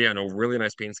yeah, no, really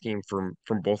nice paint scheme from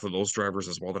both of those drivers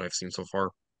as well that I've seen so far.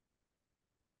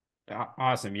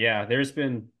 Awesome. Yeah, there's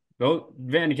been though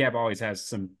Van always has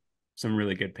some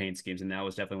really good paint schemes, and that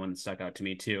was definitely one that stuck out to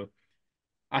me too.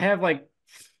 I have like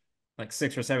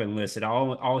 6 or 7 listed.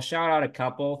 I'll shout out a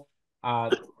couple.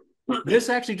 This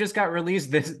actually just got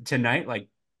released this tonight, like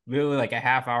literally like a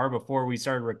half hour before we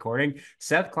started recording.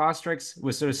 Seth Klostrick's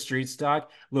with sort of street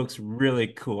stock looks really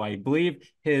cool. I believe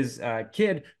his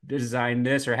kid designed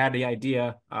this or had the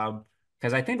idea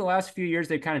because I think the last few years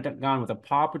they've kind of gone with a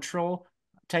Paw Patrol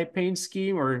type paint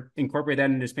scheme or incorporate that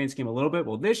into his paint scheme a little bit.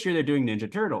 Well, this year they're doing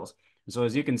Ninja Turtles. So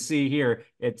as you can see here,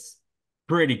 it's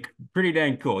pretty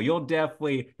dang cool.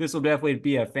 This will definitely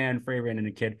be a fan favorite and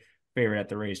a kid favorite at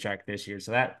the racetrack this year.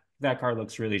 So that car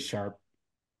looks really sharp.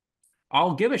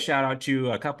 I'll give a shout out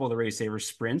to a couple of the Race Saver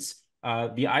sprints.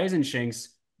 The Eisenshanks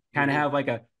kind of have like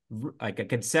a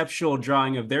conceptual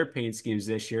drawing of their paint schemes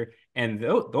this year, and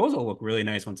those will look really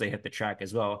nice once they hit the track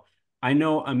as well. I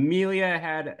know Amelia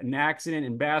had an accident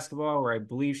in basketball where I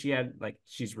believe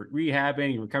she's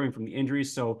rehabbing and recovering from the injury,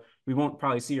 so we won't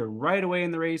probably see her right away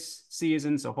in the race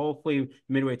season. So hopefully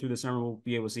midway through the summer we'll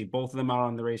be able to see both of them out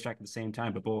on the racetrack at the same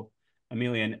time. But both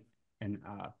Amelia and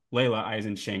Layla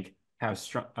Eisenshank have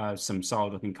some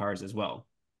solid looking cars as well.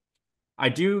 I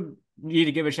do need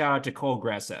to give a shout out to Cole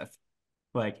Gresseth.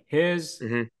 Like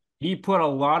he put a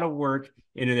lot of work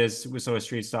into this with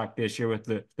street stock this year with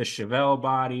the Chevelle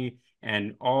body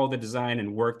and all the design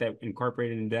and work that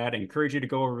incorporated into that. I encourage you to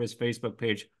go over his Facebook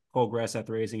page, Cole Gresseth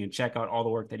Racing, and check out all the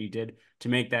work that he did to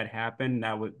make that happen.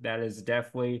 That is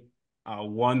definitely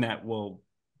one that will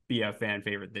be a fan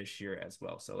favorite this year as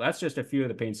well. So that's just a few of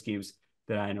the paint schemes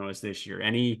that I noticed this year.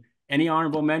 Any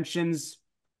honorable mentions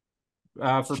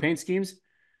for paint schemes?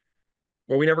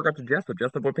 Well, we never got to Jessup.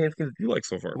 Jessup, what paint schemes do you like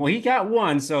so far? Well, he got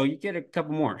one, so you get a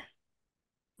couple more.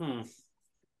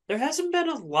 There hasn't been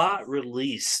a lot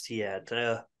released yet.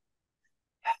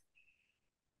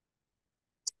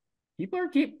 People are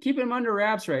keeping him under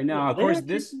wraps right now. Of course,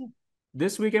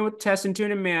 this weekend with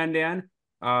Tessington and Mandan,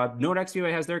 Note XPO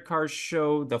has their car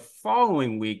show the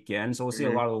following weekend, so we'll see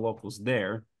a lot of the locals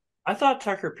there. I thought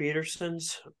Tucker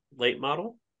Peterson's late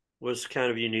model was kind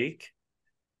of unique.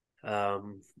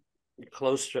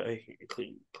 Close strike.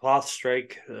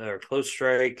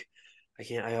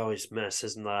 I always mess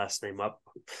his last name up,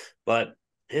 but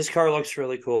his car looks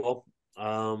really cool.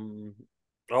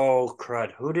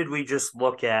 crud. Who did we just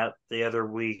look at the other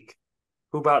week?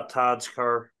 Who bought Todd's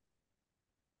car?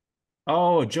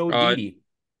 Oh, Joe Uh, Didi.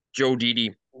 Joe Didi.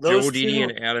 Joe Those Didi two,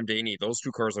 and Adam Daney. Those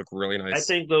two cars look really I nice.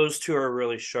 think those two are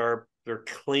really sharp. They're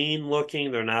clean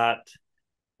looking. They're not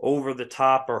over the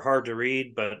top or hard to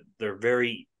read, but they're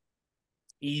very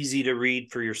easy to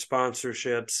read for your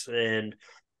sponsorships, and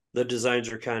the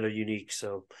designs are kind of unique.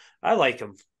 So I like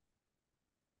them.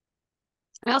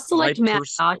 I also I liked Matt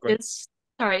go ahead. Dosh's.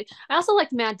 Sorry, I also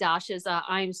liked Matt Dosh's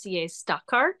IMCA stock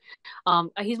car.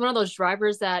 He's one of those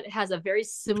drivers that has a very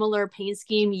similar paint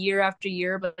scheme year after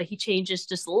year, but he changes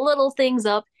just little things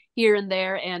up here and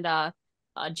there. And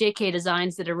JK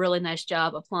Designs did a really nice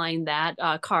job applying that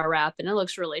car wrap, and it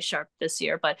looks really sharp this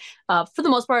year. But for the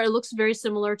most part, it looks very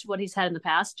similar to what he's had in the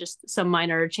past, just some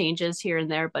minor changes here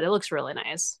and there, but it looks really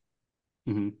nice.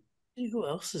 Mm-hmm. See who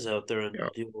else is out there in Yeah.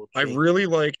 the dual I chain? really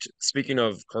liked, speaking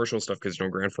of car show stuff, because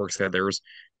Grand Forks had theirs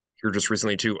here just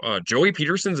recently too. Joey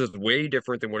Peterson's is way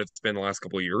different than what it's been the last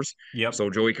couple of years. Yep. So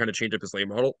Joey kind of changed up his late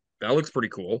model. That looks pretty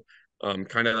cool.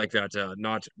 Kind of like that,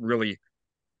 not really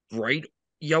bright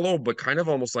yellow, but kind of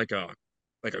almost like a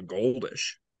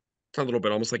goldish, a little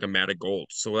bit almost like a matted gold.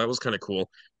 So that was kind of cool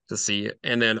to see.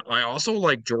 And then I also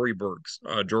like Jory Berg's.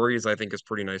 Jory's I think is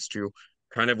pretty nice too.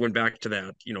 Kind of went back to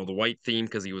that, the white theme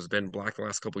because he was been black the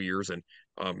last couple of years, and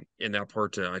in that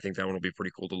part, I think that one will be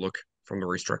pretty cool to look from the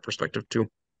racetrack perspective too.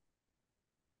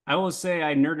 I will say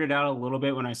I nerded out a little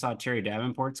bit when I saw Terry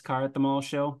Davenport's car at the mall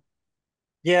show.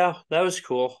 Yeah, that was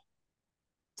cool.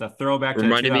 It's a throwback to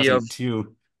Reminded me of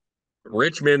 2002.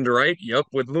 Richmond, right? Yep,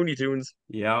 with Looney Tunes.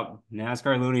 Yep,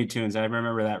 NASCAR Looney Tunes. I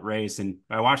remember that race, and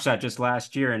I watched that just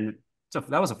last year, and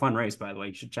that was a fun race, by the way.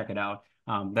 You should check it out.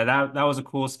 That was a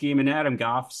cool scheme. And Adam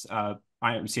Goff's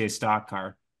IMCA stock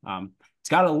car. It's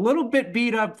got a little bit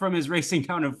beat up from his racing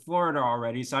down in Florida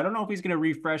already, so I don't know if he's going to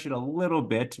refresh it a little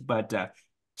bit, but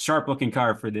sharp looking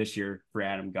car for this year for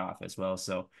Adam Goff as well.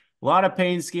 So a lot of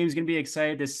paint schemes. Going to be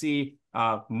excited to see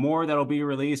more that'll be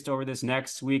released over this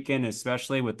next weekend,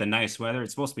 especially with the nice weather.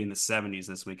 It's supposed to be in the 70s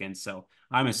this weekend, so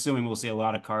I'm assuming we'll see a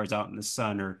lot of cars out in the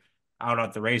sun or out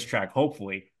at the racetrack,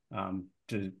 hopefully,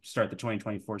 to start the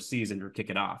 2024 season or kick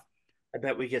it off. I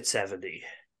bet we get 70.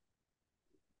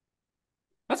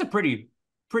 That's a pretty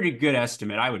good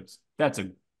estimate.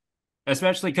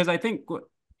 Especially because I think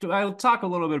I'll talk a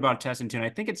little bit about testing too. I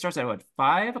think it starts at what,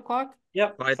 5 o'clock?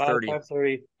 Yep, 5:30.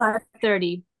 5:30.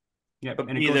 5:30. Yep, But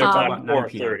and it be goes there until by about 9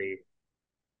 p.m. 4:30.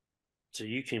 So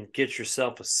you can get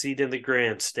yourself a seat in the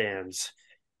grandstands.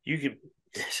 You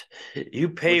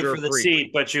pay Which are for the free.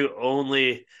 seat, but you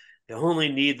only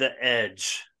need the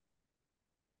edge.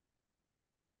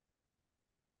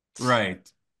 Right.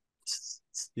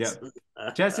 Yeah.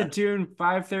 Tested tune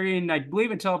 5:30, and I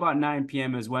believe until about 9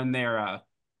 p.m. is when they're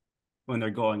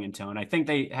going in tone. I think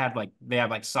they have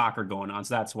like soccer going on,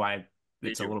 so that's why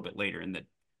it's a little bit later in the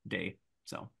day.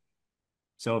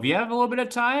 So if you have a little bit of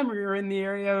time or you're in the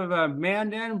area of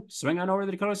Mandan, swing on over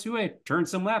the Dacotah Speedway, turn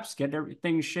some laps, get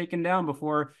everything shaken down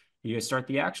before you start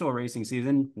the actual racing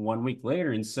season 1 week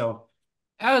later. And so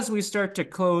as we start to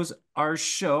close our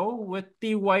show with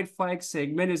the white flag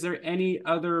segment, is there any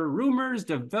other rumors,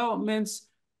 developments,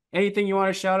 anything you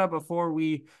want to shout out before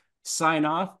we sign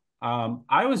off?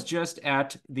 I was just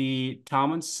at the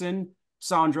Tomlinson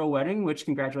Sondrol wedding, which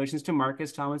congratulations to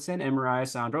Marcus Tomlinson and Mariah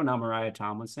Sondrol, now Mariah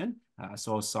Tomlinson.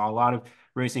 So I saw a lot of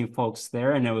racing folks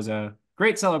there, and it was a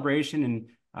great celebration,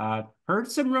 and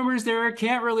heard some rumors there.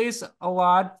 Can't release a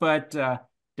lot, but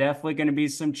definitely going to be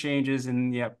some changes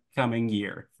in the upcoming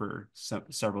year for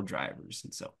several drivers.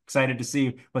 And so excited to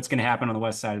see what's going to happen on the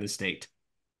west side of the state.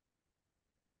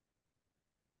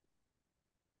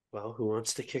 Well, who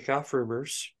wants to kick off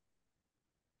rumors?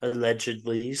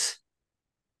 Allegedly.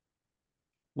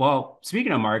 Well,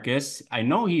 speaking of Marcus, I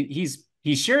know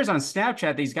he shares on Snapchat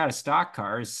that he's got a stock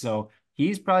car, so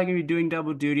he's probably going to be doing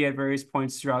double duty at various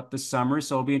points throughout the summer.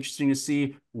 So it'll be interesting to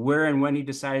see where and when he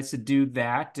decides to do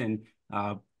that. And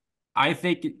I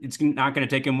think it's not going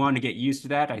to take him long to get used to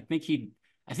that. I think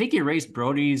he raced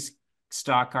Brody's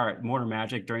stock car at Motor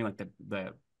Magic during like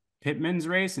the Pitman's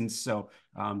race, and so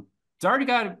it's already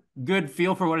got a good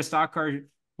feel for what a stock car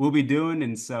will be doing,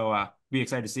 and so be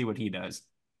excited to see what he does.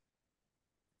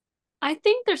 I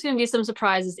think there's going to be some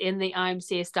surprises in the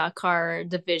IMCA stock car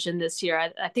division this year.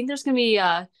 I think there's going to be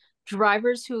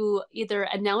drivers who either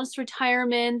announced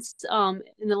retirements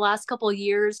in the last couple of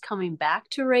years coming back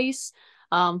to race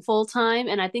full time.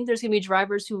 And I think there's going to be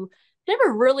drivers who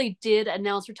never really did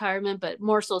announce retirement, but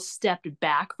more so stepped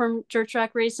back from dirt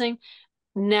track racing.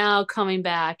 now coming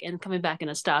back in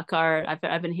a stock car.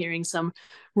 I've been hearing some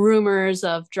rumors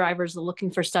of drivers looking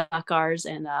for stock cars,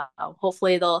 and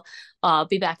hopefully they'll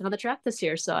be back on the track this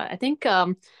year. So I think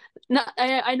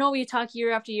I know we talk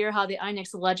year after year how the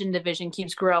INEX Legend division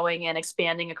keeps growing and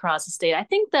expanding across the state. I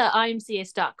think the IMCA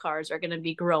stock cars are going to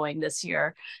be growing this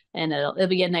year, and it'll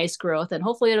be a nice growth, and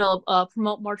hopefully it'll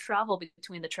promote more travel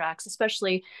between the tracks,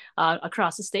 especially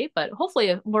across the state, but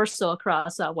hopefully more so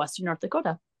across Western North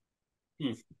Dakota.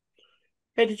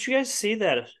 Hey, did you guys see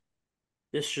that?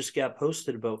 This just got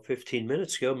posted about 15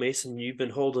 minutes ago. Mason, you've been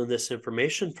holding this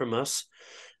information from us.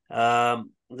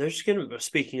 There's going to be,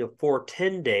 speaking of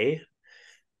 410 day,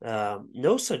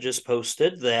 NOSA just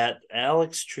posted that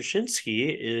Alex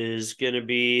Trushinsky is going to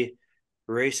be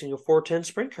racing a 410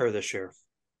 sprint car this year.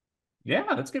 Yeah,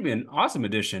 that's going to be an awesome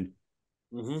addition.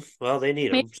 Well, they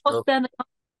need him. So.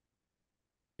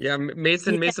 Yeah,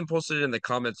 Mason posted it in the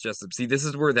comments, Jessup. See, this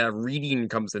is where that reading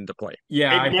comes into play.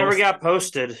 Yeah, it never got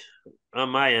posted on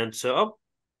my end. So,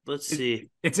 let's see.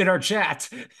 It's in our chat.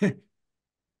 The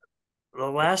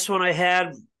last one I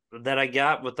had that I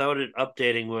got without it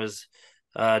updating was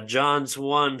John's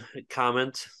one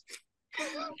comment.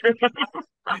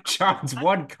 John's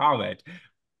one comment.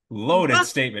 Loaded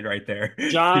statement right there.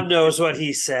 John knows what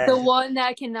he said. The one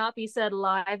that cannot be said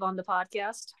live on the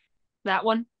podcast. That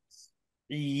one?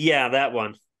 Yeah, that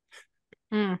one.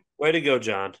 Way to go,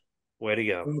 John. Way to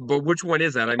go. But which one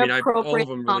is that? I mean, all of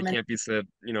them really can't be said,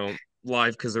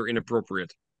 live because they're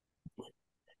inappropriate.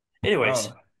 Anyways.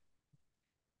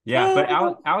 Yeah, but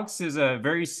Alex is a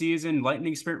very seasoned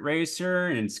lightning sprint racer,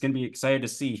 and it's going to be excited to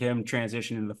see him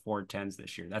transition into the 410s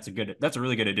this year. That's a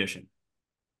really good addition.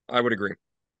 I would agree.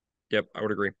 Yep, I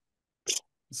would agree.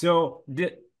 So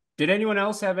did anyone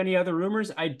else have any other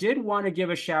rumors? I did want to give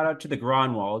a shout out to the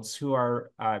Gronwalds, who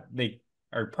are they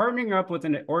are partnering up with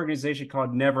an organization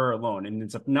called Never Alone, and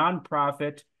it's a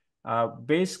nonprofit,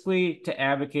 basically to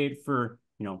advocate for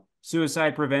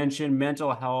suicide prevention,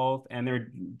 mental health, and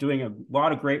they're doing a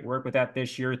lot of great work with that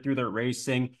this year through their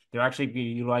racing. They're actually be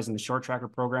utilizing the short tracker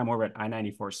program over at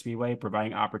I-94 Speedway,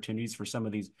 providing opportunities for some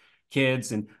of these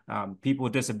kids and people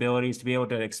with disabilities to be able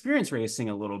to experience racing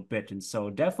a little bit. And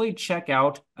so definitely check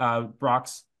out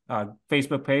Brock's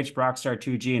Facebook page,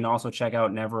 Brockstar2G, and also check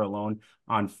out Never Alone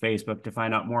on Facebook to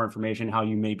find out more information, how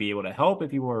you may be able to help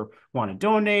if you want to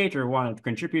donate or want to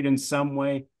contribute in some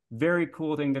way. Very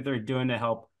cool thing that they're doing to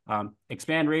help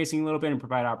expand racing a little bit and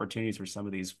provide opportunities for some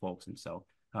of these folks. And so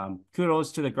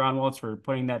kudos to the Gronwalds for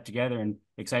putting that together, and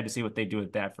excited to see what they do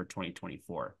with that for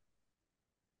 2024.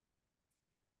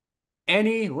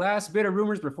 Any last bit of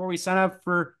rumors before we sign up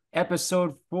for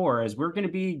episode 4, as we're going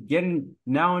to be getting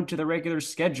now into the regular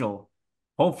schedule,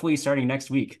 hopefully starting next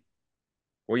week?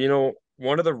 Well,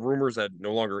 one of the rumors that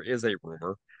no longer is a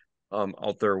rumor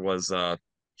out there was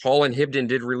Colin Hibden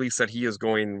did release that he is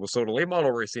going with Soda late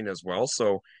model racing as well.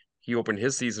 So he opened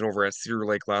his season over at Cedar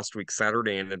Lake last week,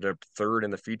 Saturday, and ended up third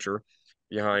in the feature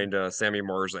behind Sammy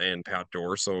Mars and Pat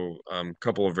Dorr. So a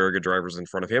couple of very good drivers in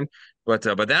front of him. But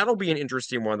that'll be an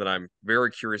interesting one that I'm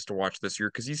very curious to watch this year,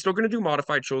 because he's still going to do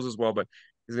modified shows as well, but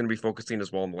he's going to be focusing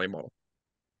as well on the late model.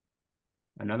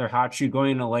 Another hot shoe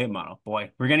going in the late model.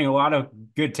 Boy, we're getting a lot of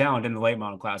good talent in the late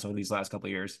model class over these last couple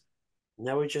of years.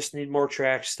 Now we just need more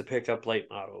tracks to pick up late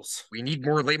models. We need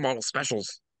more late model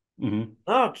specials. Mm-hmm.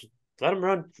 Oh, let them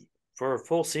run for a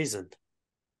full season.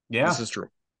 Yeah. This is true.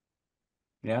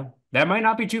 Yeah. That might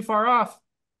not be too far off,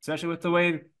 especially with the way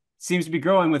it seems to be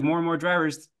growing with more and more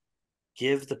drivers.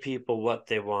 Give the people what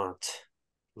they want.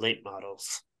 Late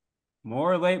models.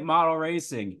 More late model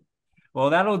racing.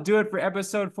 Well, that'll do it for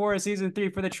episode 4 of season 3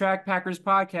 for the Track Packers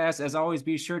podcast. As always,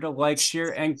 be sure to like, share,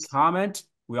 and comment.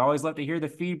 We always love to hear the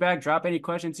feedback. Drop any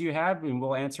questions you have, and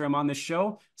we'll answer them on the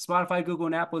show. Spotify, Google,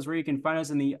 and Apple is where you can find us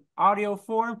in the audio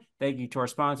form. Thank you to our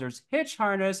sponsors, Hitch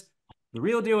Harness, The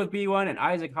Real Deal with B1, and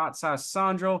Isaac Hot Sauce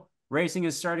Sondrol. Racing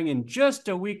is starting in just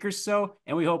a week or so,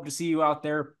 and we hope to see you out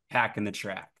there packing the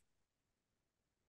track.